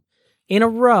 deals in a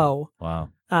row. Wow.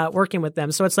 Working with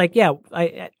them. So it's like,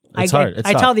 I hard.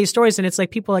 tell these stories, and it's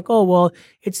like people are like, oh, well,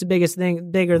 it's the biggest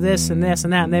thing, bigger this and this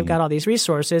and that, and they've got all these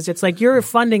resources. It's like you're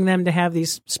funding them to have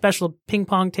these special ping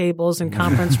pong tables and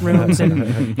conference rooms and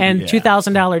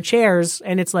 $2,000 chairs,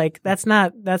 and it's like that's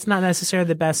not necessarily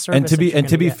the best service. And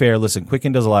to be fair, listen,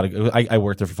 Quicken does a lot of. I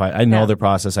worked there for 5. I know their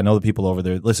process. I know the people over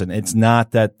there. Listen, it's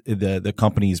not that the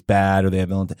company's bad or they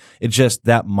have. It's just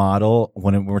that model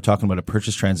when we're talking about a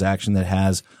purchase transaction that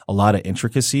has a lot of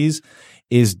intricacies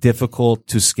is difficult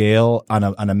to scale on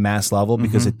a mass level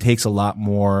because it takes a lot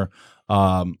more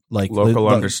local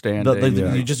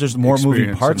understanding. There's more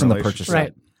moving parts in the purchase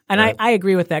side. And I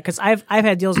agree with that because I've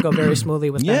had deals go very smoothly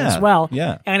with them as well.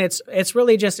 Yeah. And it's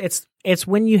really just it's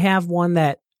when you have one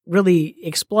that really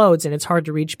explodes and it's hard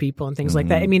to reach people and things like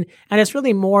that. I mean, and it's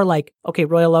really more like, okay,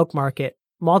 Royal Oak Market,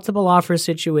 multiple offer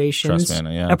situations,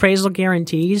 appraisal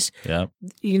guarantees. Yeah.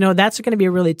 That's going to be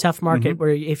a really tough market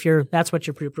where that's what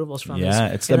your pre-approvals from. Yeah.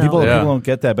 It's that people don't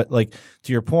get that. But like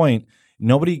to your point,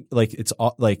 nobody it's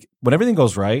all, like when everything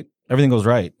goes right, everything goes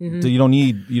right. So you don't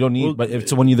need, but if,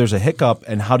 so when there's a hiccup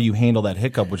and how do you handle that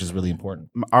hiccup, which is really important.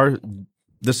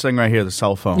 This thing right here, the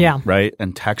cell phone, right?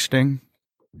 And texting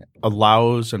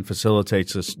allows and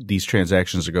facilitates these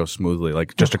transactions to go smoothly.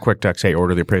 Like just a quick text, hey,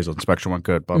 order the appraisal, inspection went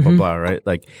good, blah, blah, blah, right?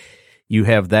 Like you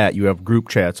have that. You have group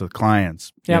chats with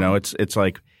clients. Yep. It's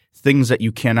like things that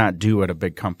you cannot do at a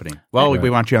big company. Well, we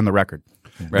want you on the record.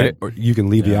 Right, or you can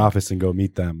leave the office and go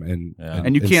meet them,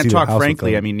 and you can't talk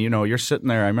frankly. I mean, you're sitting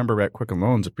there. I remember at Quicken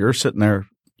Loans, if you're sitting there,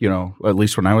 at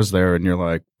least when I was there, and you're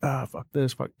like, fuck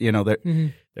this, fuck,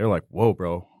 they're like, whoa,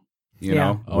 bro, you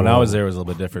know. When I was there, it was a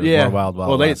little bit different. It was more wild.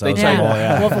 Well, they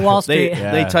tightened. Wolf of Wall Street.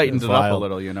 They tightened it up a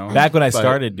little, Back when I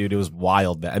started, dude, it was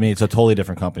wild. I mean, it's a totally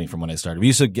different company from when I started. We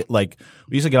used to get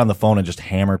on the phone and just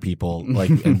hammer people,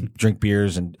 and drink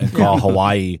beers and call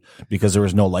Hawaii because there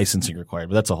was no licensing required.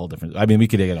 But that's a whole different. I mean, we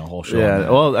could get a whole show. Yeah.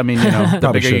 Well, I mean, the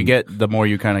bigger you get, the more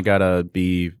you kind of gotta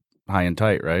be high and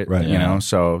tight, right? Right. You know.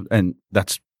 So, and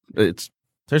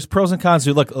there's pros and cons.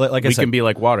 Dude, look, like I said, we can be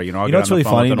like water. I'll get on the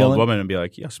phone with an old woman and be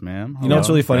like, "Yes, ma'am." You know what's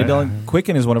really funny, Dylan?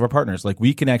 Quicken is one of our partners. Like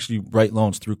we can actually write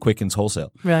loans through Quicken's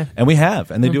wholesale, right? And we have,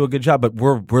 and they do a good job. But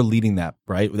we're leading that,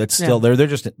 right? That's still they're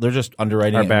just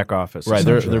underwriting our back office, right?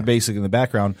 They're basically in the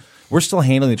background. We're still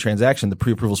handling the transaction, the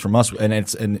pre-approvals from us, and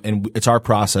it's our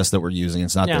process that we're using.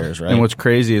 It's not theirs, right? And what's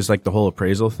crazy is like the whole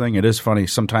appraisal thing. It is funny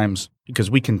sometimes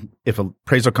because we can, if an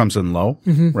appraisal comes in low,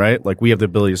 right? Like we have the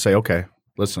ability to say, okay,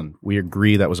 listen, we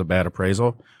agree that was a bad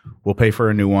appraisal. We'll pay for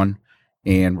a new one,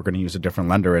 and we're going to use a different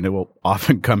lender, and it will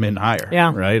often come in higher.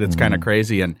 Yeah. Right? It's kind of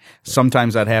crazy, and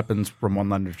sometimes that happens from one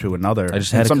lender to another. And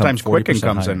sometimes Quicken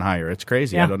comes in higher. It's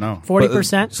crazy. I don't know.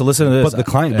 40%. So listen to this. But the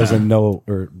client doesn't know,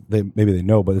 or maybe they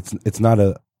know, but it's not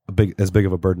as big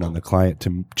of a burden on the client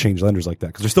to change lenders like that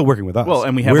because they're still working with us. Well,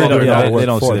 and we have they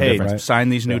don't see the hey, difference. Sign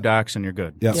these new docs and you're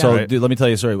good. Yeah. So, dude, let me tell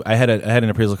you a story. I had an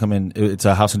appraisal come in. It's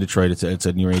a house in Detroit. It's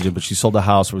a newer agent, but she sold a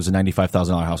house. It was a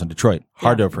 $95,000 house in Detroit.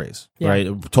 Hard to appraise, right?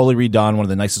 Totally redone. One of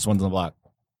the nicest ones on the block.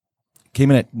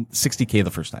 Came in at $60K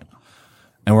the first time,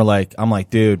 and I'm like,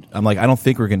 dude, I don't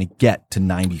think we're gonna get to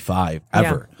 95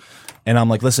 ever. Yeah. And I'm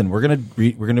like, listen, we're gonna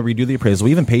redo the appraisal.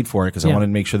 We even paid for it because I wanted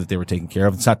to make sure that they were taken care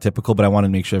of. It's not typical, but I wanted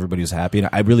to make sure everybody was happy. And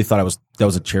I really thought that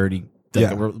was a charity thing.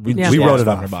 Yeah. We wrote it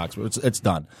off our box, but it's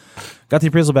done. Got the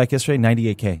appraisal back yesterday,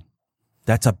 $98K.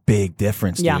 That's a big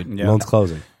difference, dude. Yeah. Loans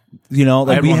closing. We had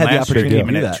the opportunity came to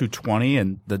in do at that. 220,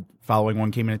 and the following one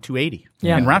came in at 280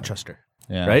 in Rochester.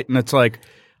 Yeah. Right, and it's like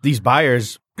these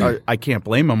buyers. I can't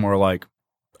blame them. We're like,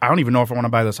 I don't even know if I want to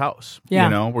buy this house.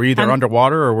 Yeah. We're either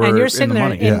underwater or we're and you're sitting in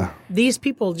the there, money. And these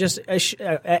people just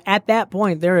at that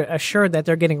point they're assured that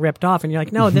they're getting ripped off, and you're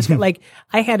like, no, this like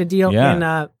I had a deal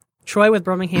in Troy with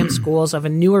Birmingham Schools of a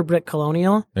newer brick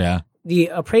colonial. Yeah, the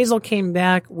appraisal came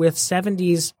back with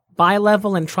 70s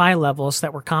bi-level and tri-levels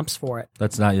that were comps for it.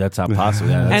 That's not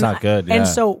possible. Yeah, that's not good. Yeah. And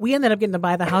so we ended up getting to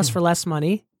buy the house for less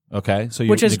money. Okay, so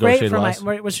which is great for less.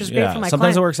 my Sometimes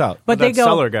client. it works out. But they go,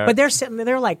 seller guy. but they're sitting,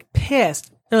 they're like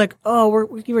pissed. They're like, oh,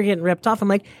 we're getting ripped off. I'm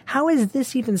like, how is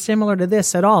this even similar to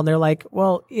this at all? And they're like,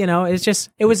 well, it's just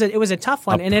it was a tough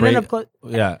one, and it ended up.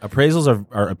 Appraisals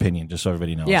are opinion, just so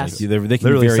everybody knows. Yes. Like, they can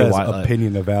Literally vary says widely,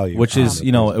 opinion of value, which is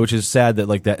which is sad that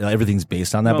like that everything's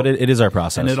based on that, but it is our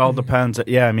process, and it all depends.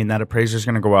 Yeah, I mean that appraiser's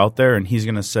going to go out there and he's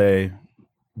going to say,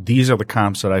 these are the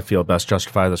comps that I feel best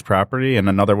justify this property. And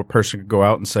another person could go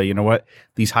out and say, you know what,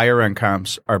 these higher end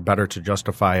comps are better to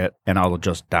justify it, and I'll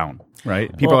adjust down.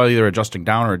 Right? People are either adjusting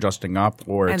down or adjusting up,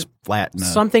 or it's flat. In a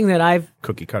something that I've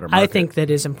cookie cutter market. I think that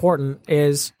is important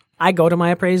is I go to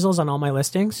my appraisals on all my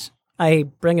listings. I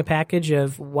bring a package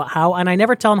of how, and I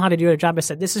never tell them how to do a job. I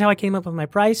said, this is how I came up with my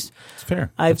price. It's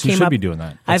fair. You should be doing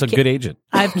that. That's a good agent.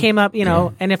 I've came up,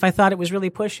 and if I thought it was really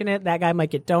pushing it, that guy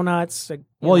might get donuts.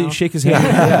 You shake his hand.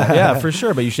 yeah, for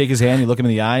sure. But you shake his hand, you look him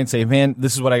in the eye and say, man,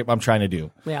 this is what I'm trying to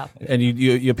do. Yeah. And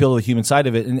you appeal to the human side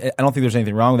of it. And I don't think there's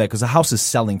anything wrong with that because the house is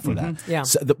selling for that. Yeah.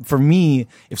 So for me,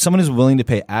 if someone is willing to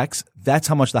pay X, that's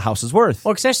how much the house is worth.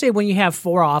 Well, especially when you have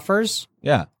 4 offers.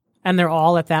 Yeah. And they're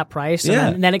all at that price.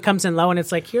 And then it comes in low, and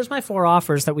it's like, here's my 4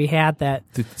 offers that we had that.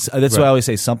 That's why I always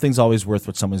say something's always worth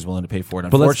what someone's willing to pay for it.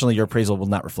 Unfortunately, your appraisal will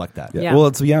not reflect that. Yeah. Well,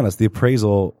 let's be honest. The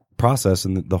appraisal process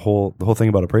and the whole thing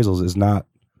about appraisals is not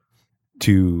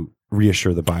to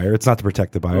reassure the buyer. It's not to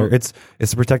protect the buyer. It's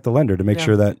to protect the lender, to make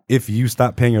sure that if you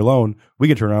stop paying your loan, we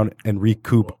can turn around and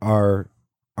recoup our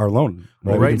loan.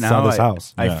 Right, right we can now, sell this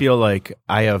house. I feel like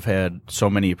I have had so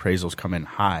many appraisals come in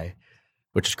high,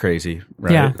 which is crazy,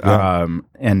 right? Yeah.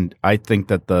 And I think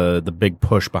that the big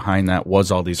push behind that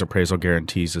was all these appraisal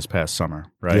guarantees this past summer,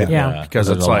 right? Yeah. Because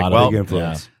There's it's a like, lot of well, big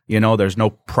influence. there's no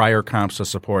prior comps to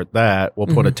support that. We'll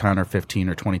put a $10,000 or $15,000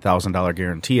 or $20,000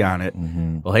 guarantee on it.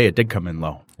 Well, hey, it did come in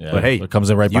low, but hey, it comes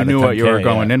in right by you the knew what you 10K, were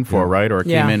going in for, right? Or it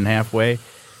came Yeah. in halfway.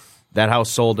 That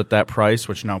house sold at that price,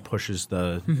 which now pushes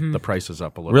the prices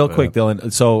up a little Real bit. quick,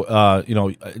 Dylan. So,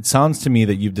 it sounds to me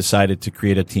that you've decided to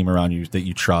create a team around you that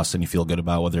you trust and you feel good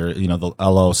about, whether, the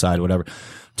LO side, whatever.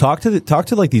 Talk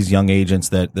to like these young agents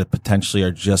that potentially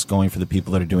are just going for the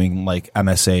people that are doing like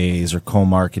MSAs or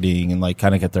co-marketing and like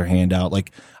kind of get their hand out.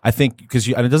 Like, I think, because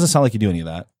and it doesn't sound like you do any of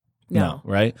that. No.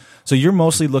 Right? So you're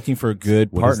mostly looking for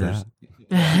good partners.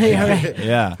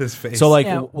 Yeah. His face. So like,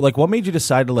 Yeah. like what made you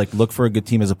decide to like look for a good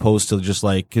team as opposed to just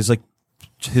like, cause like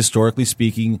historically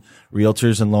speaking,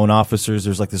 realtors and loan officers,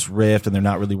 there's like this rift and they're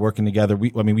not really working together.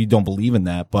 We don't believe in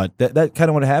that, but that kind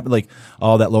of what happened. Like,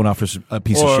 oh, that loan officer's a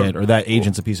piece of shit or that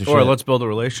agent's a piece of shit. Or let's build a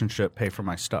relationship, pay for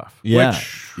my stuff. Yeah.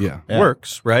 Which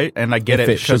works, right? And I get it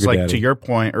because, sugar like, daddy. to your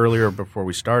point earlier before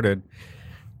we started,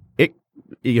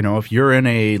 if you're in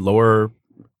a lower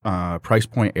price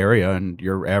point area and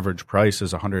your average price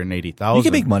is $180,000, you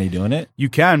can make money doing it. You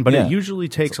can, but Yeah. it usually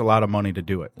takes a lot of money to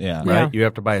do it. Yeah. Right. Yeah. You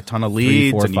have to buy a ton of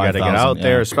leads, 4,000, and you got to get 5,000, out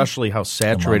there. yeah. Especially how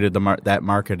saturated that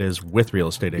market is with real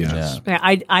estate agents. Yeah.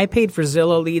 Yeah, I paid for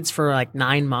Zillow leads for like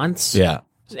 9 months. Yeah.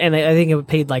 And I think it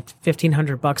paid like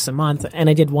 $1,500 a month, and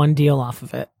I did one deal off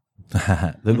of it.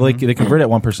 Like they convert at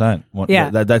 1%. Yeah.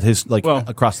 That is like Well,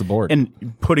 across the board.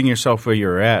 And putting yourself where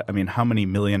you're at, I mean, how many $1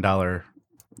 million,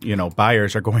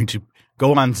 buyers are going to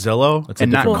go on Zillow That's a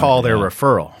and not different call market, their yeah.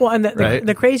 referral? Well, and Right.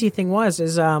 the crazy thing was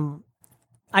I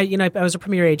was a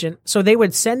Premier agent, so they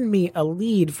would send me a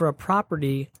lead for a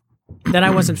property that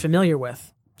I wasn't familiar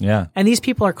with. yeah. And these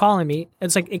people are calling me.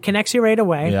 It's like it connects you right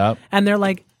away. Yep. And they're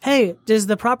like, "Hey, does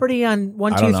the property on don't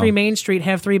 123 know. Main Street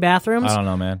have 3 bathrooms?" I don't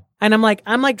know, man. And I'm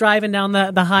like driving down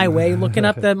the highway, looking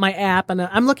up my app, and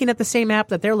I'm looking at the same app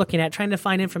that they're looking at, trying to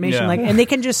find information. Yeah. And they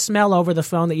can just smell over the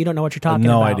phone that you don't know what you're talking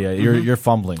No about. idea. You're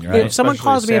fumbling, right? If someone Especially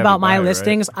calls me savvy about my buyer, right?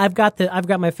 listings, I've got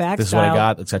my facts. This is what I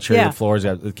dialed. got. It's got shredded floors,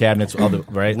 got the cabinets, all the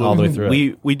way through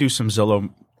it. We do some Zillow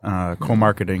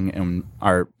co-marketing, and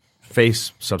our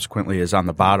face subsequently is on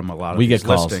the bottom of a lot of We these get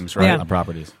calls listings, right right? Yeah. on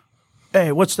properties.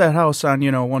 Hey, what's that house on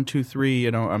 123?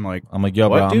 I'm like, Yo,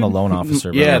 what, bro, I'm dude? the loan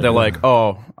officer. Bro. Yeah, they're like,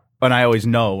 oh, and I always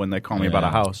know when they call me about a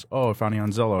Yeah. house. Oh, I found you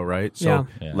on Zillow, right? So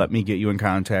Yeah. let me get you in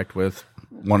contact with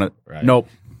one of. Right. Nope,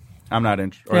 I'm not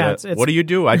interested. Yeah, it's- What do you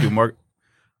do? I do more.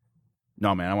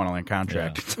 No, man, I want to land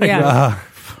contract. It's like, Yeah.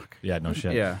 yeah, no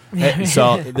shit. yeah. Hey,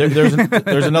 so there's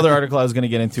another article I was going to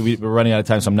get into. We're running out of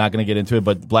time, so I'm not going to get into it.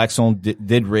 But Blackstone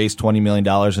did raise $20 million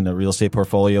in the real estate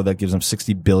portfolio. That gives them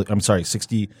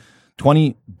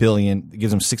 $20 billion. It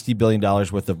gives them $60 billion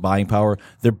worth of buying power.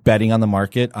 They're betting on the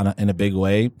market in a big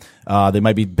way. They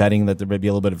might be betting that there may be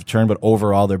a little bit of a turn, but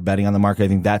overall they're betting on the market. I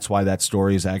think that's why that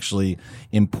story is actually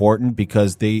important,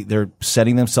 because they're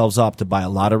setting themselves up to buy a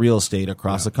lot of real estate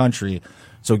across the country.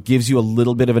 So it gives you a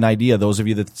little bit of an idea. Those of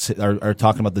you that are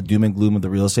talking about the doom and gloom of the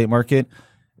real estate market,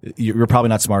 you're probably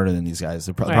not smarter than these guys.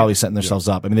 They're probably setting themselves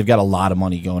up. I mean, they've got a lot of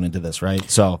money going into this, right?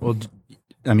 So, Well,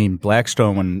 I mean,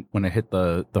 Blackstone, when it hit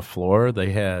the floor,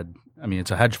 they had, I mean,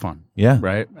 it's a hedge fund. Yeah.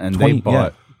 Right? And 20, they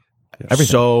bought Everything.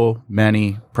 so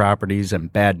many properties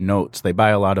and bad notes. They buy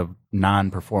a lot of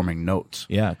non-performing notes.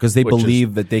 Yeah, because they Which is-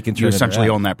 believe that they can turn You it essentially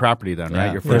around. own that property then, Yeah.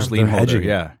 right? Your first lien They're holder. hedging it.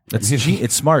 Yeah.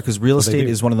 It's smart because real That's what they estate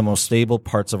do. is one of the most stable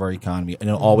parts of our economy, and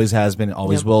it always has been,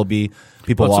 always will be.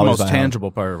 People Well, it's will the always most buy houses.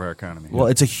 tangible part of our economy. Well,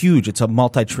 it's a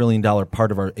multi-trillion-dollar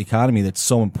part of our economy that's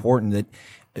so important that,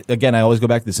 again, I always go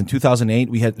back to this. In 2008,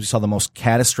 we saw the most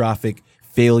catastrophic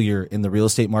failure in the real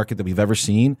estate market that we've ever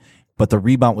seen. But the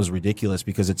rebound was ridiculous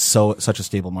because it's such a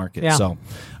stable market. Yeah. So,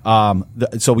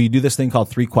 so we do this thing called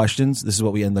 3 questions. This is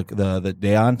what we end the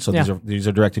day on. So these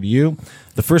are directed to you.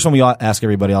 The first one we ask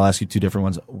everybody. I'll ask you 2 different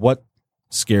ones. What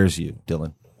scares you,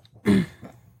 Dylan?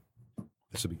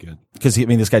 This would be good. Because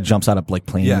this guy jumps out of like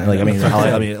plane. Yeah.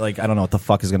 Like I don't know what the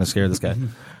fuck is going to scare this guy.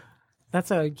 That's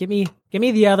give me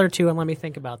the other 2 and let me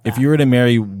think about that. If you were to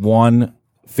marry one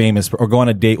famous or go on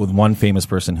a date with one famous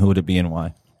person, who would it be and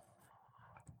why?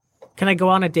 Can I go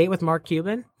on a date with Mark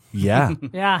Cuban? Yeah,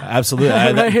 Yeah. absolutely.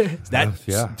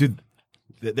 Dude.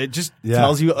 That just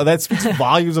tells you that speaks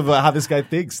volumes of how this guy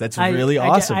thinks. That's really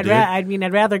awesome, dude.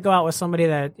 I'd rather go out with somebody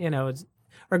that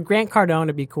or Grant Cardone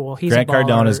would be cool. He's Grant a baller.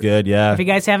 Cardone is good. Yeah. If you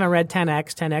guys haven't read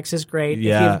 10X, 10X is great.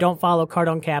 Yeah. If you don't follow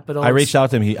Cardone Capital, I reached out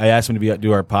to him. I asked him to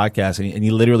do our podcast, and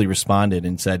he literally responded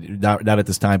and said, "Not at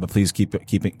this time, but please keep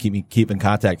in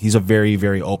contact." He's a very,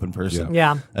 very open person.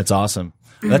 Yeah. That's awesome.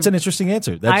 That's an interesting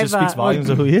answer. That just speaks volumes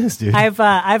of who he is, dude.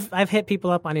 I've hit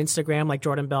people up on Instagram like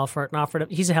Jordan Belfort and offered him.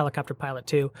 He's a helicopter pilot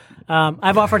too.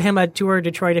 I've offered him a tour of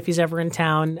Detroit if he's ever in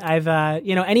town. I've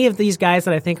any of these guys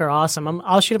that I think are awesome.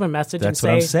 I'll shoot him a message That's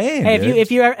and what say, I'm saying, hey, dude.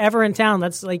 if you're ever in town,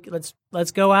 let's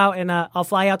go out and I'll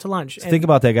fly out to lunch. And Think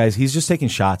about that, guys. He's just taking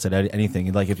shots at anything.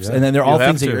 And then they're all have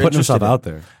things that to. you're Putting interested himself in. out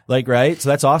there. Like, right? So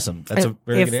that's awesome. That's a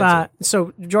very good answer.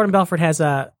 So Jordan Belfort has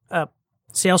a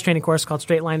sales training course called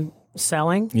Straight Line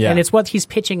Selling, Yeah. and it's what he's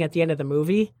pitching at the end of the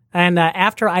movie. And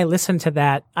after I listened to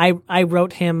that, I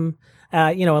wrote him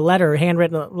a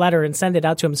handwritten letter, and send it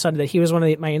out to him. Said that he was one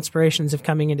of my inspirations of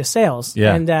coming into sales.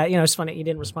 Yeah. And it's funny he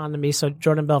didn't respond to me. So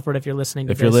Jordan Belfort, if you're listening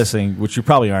to If you're listening, which you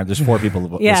probably aren't, there's 4 people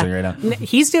listening right now.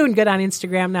 He's doing good on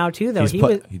Instagram now too, though.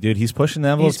 He's pushing the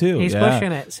envelope too. He's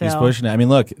pushing it. So. He's pushing it. I mean,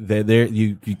 look,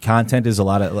 content is a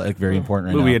lot of very important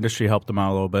right Movie now. industry helped them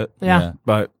out a little bit. Yeah.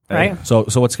 But Right. So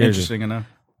what scares you? interesting enough.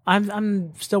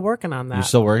 I'm still working on that. You're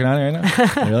still working on it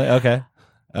right now? Really? Okay.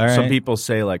 All right. Some people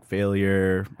say like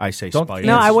failure. I say Don't- spite.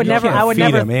 No, I would You never. can't I would feed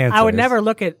never. him answers. I would never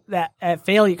look at that at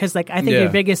failure because, I think Yeah. your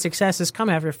biggest successes come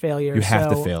after failure. You have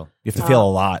so, to fail. You have to fail a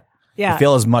lot. Yeah, You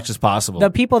fail as much as possible. the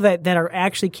people that are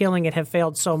actually killing it have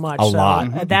failed so much. A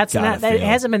lot. That's You gotta not. That fail.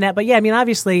 hasn't been that. But yeah, I mean,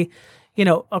 obviously,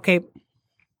 okay.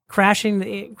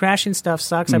 Crashing stuff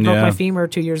sucks. I broke Yeah. my femur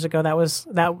 2 years ago.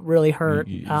 That really hurt.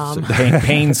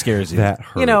 Pain scares you. That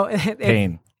hurt.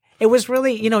 Pain. It was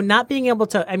really, not being able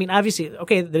to. I mean, obviously,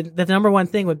 okay. The number one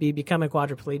thing would be becoming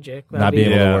quadriplegic. That Not would being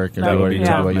be- able to Yeah. work and That do would what be you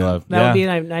tough, what you man. love. That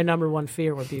Yeah. would be my number one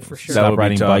fear. Would be for sure. That Stop would be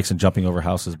riding tough. bikes and jumping over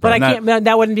houses. But I Not- can't.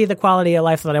 That wouldn't be the quality of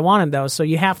life that I wanted, though. So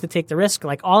you have to take the risk.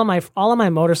 Like all of my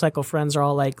motorcycle friends are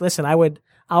all like, "Listen,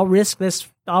 I'll risk this.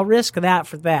 I'll risk that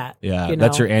for that." Yeah,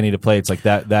 that's your ante to play. It's like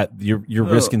that you're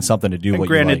risking something to do And what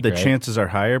granted, you like, the right? chances are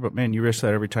higher, but man, you risk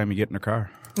that every time you get in a car.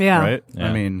 Yeah. Right? Yeah.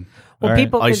 I mean, Well, All right.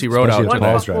 people Icy road Especially out if to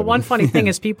Paul's the driving. one funny thing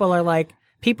is people are like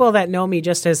people that know me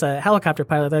just as a helicopter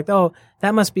pilot. They're like, "Oh,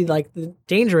 that must be like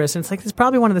dangerous." And it's like it's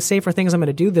probably one of the safer things I'm going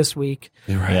to do this week.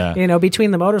 Yeah. Between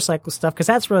the motorcycle stuff because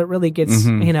that's where it really gets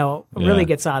really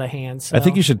gets out of hand. So. I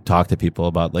think you should talk to people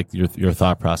about like your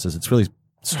thought process. It's really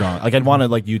strong. Like I'd want to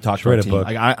like you talk to our write a team. book.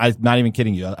 Like, I'm not even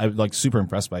kidding you. I'm like super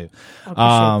impressed by you. I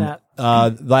appreciate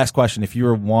that. Last question: if you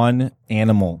were one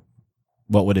animal,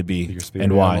 what would it be Your spirit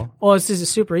and why? animal? Well, this is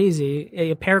super easy.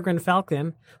 A peregrine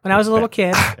falcon. When I was a little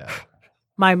kid,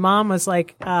 my mom was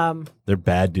like, They're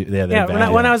bad. They're yeah.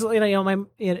 bad. When I was,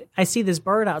 I see this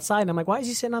bird outside, and I'm like, why is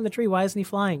he sitting on the tree? Why isn't he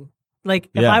flying? Like,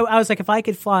 if Yeah. I was like, if I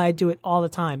could fly, I'd do it all the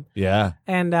time. Yeah.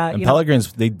 And And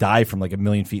pelicans, they die from like a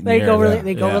million feet in they the go air. really,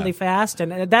 they go Yeah. really fast,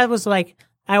 and that was like,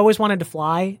 I always wanted to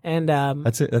fly, and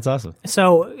That's it. That's awesome.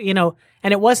 so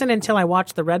and it wasn't until I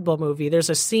watched the Red Bull movie. There's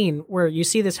a scene where you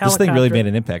see this This helicopter. thing really made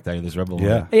an impact on you. This Rebel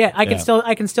Yeah. movie. Yeah, I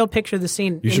Yeah. can still picture the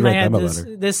scene You in should my write head. them a This,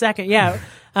 letter. this second, yeah.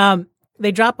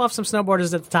 They drop off some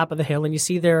snowboarders at the top of the hill, and you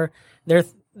see their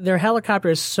helicopter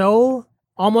is so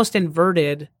almost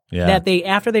inverted Yeah. that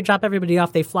after they drop everybody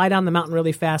off, they fly down the mountain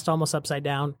really fast, almost upside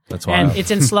down. That's and wild.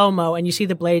 it's in slow mo, and you see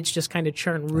the blades just kind of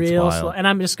churn real wild. slow. And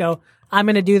I'm I'm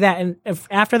going to do that. And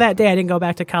after that day, I didn't go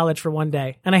back to college for one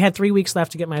day, and I had 3 weeks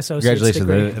left to get my associate's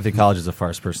Congratulations! degree. I think college is a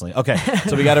farce, personally. Okay,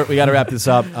 so we got to wrap this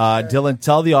up. Dylan,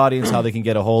 tell the audience how they can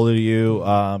get a hold of you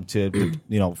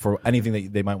for anything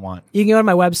that they might want. You can go to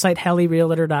my website,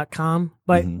 hellyrealtor.com.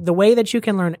 But the way that you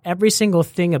can learn every single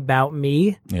thing about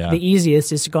me, the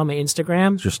easiest is to go on my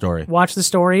Instagram. It's your story. Watch the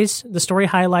stories, the story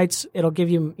highlights. It'll give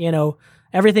you,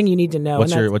 everything you need to know.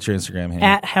 What's your Instagram handle?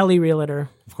 At Helly Realtor.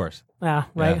 Of course. Yeah,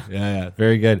 right. Yeah.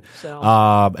 Very good. So,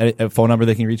 a phone number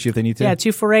they can reach you if they need to? Yeah,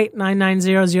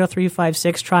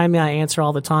 248-990-0356. Try me. I answer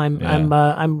all the time. Yeah.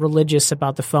 I'm religious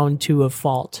about the phone to a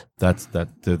fault.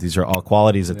 These are all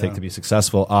qualities that take to be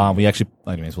successful.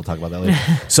 Anyways, we'll talk about that later.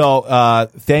 So,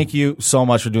 thank you so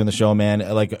much for doing the show, man.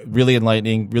 Like, really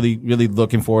enlightening. Really, really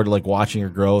looking forward to like watching your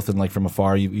growth and like from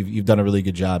afar. You've done a really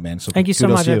good job, man. So thank you so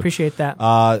much. I appreciate that.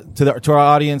 To our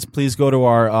audience, please go to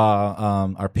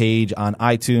our page on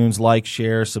iTunes, like,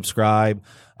 share, subscribe.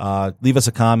 Leave us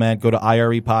a comment. Go to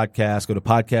IRE Podcast. Go to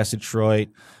Podcast Detroit.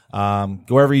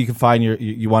 Wherever you can find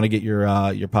you want to get your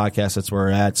podcast, that's where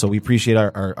we're at. So we appreciate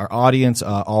our audience,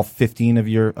 all 15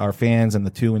 of our fans and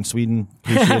the 2 in Sweden.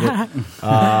 Appreciate it.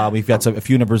 We've got a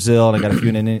few in Brazil and I got a few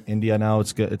in India now.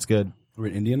 It's good. We're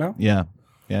in India now? Yeah.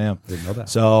 Didn't know that.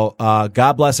 So,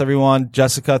 God bless everyone.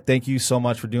 Jessica, thank you so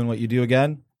much for doing what you do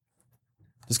again.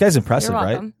 This guy's impressive, You're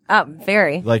right? welcome.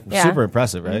 Very. Super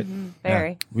impressive, right?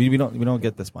 Very. Yeah. We don't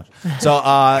get this much. So,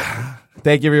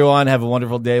 thank you everyone. Have a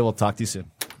wonderful day. We'll talk to you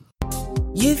soon.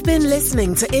 You've been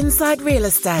listening to Inside Real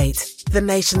Estate, the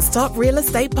nation's top real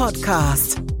estate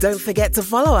podcast. Don't forget to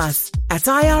follow us at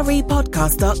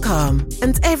irepodcast.com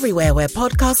and everywhere where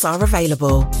podcasts are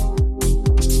available.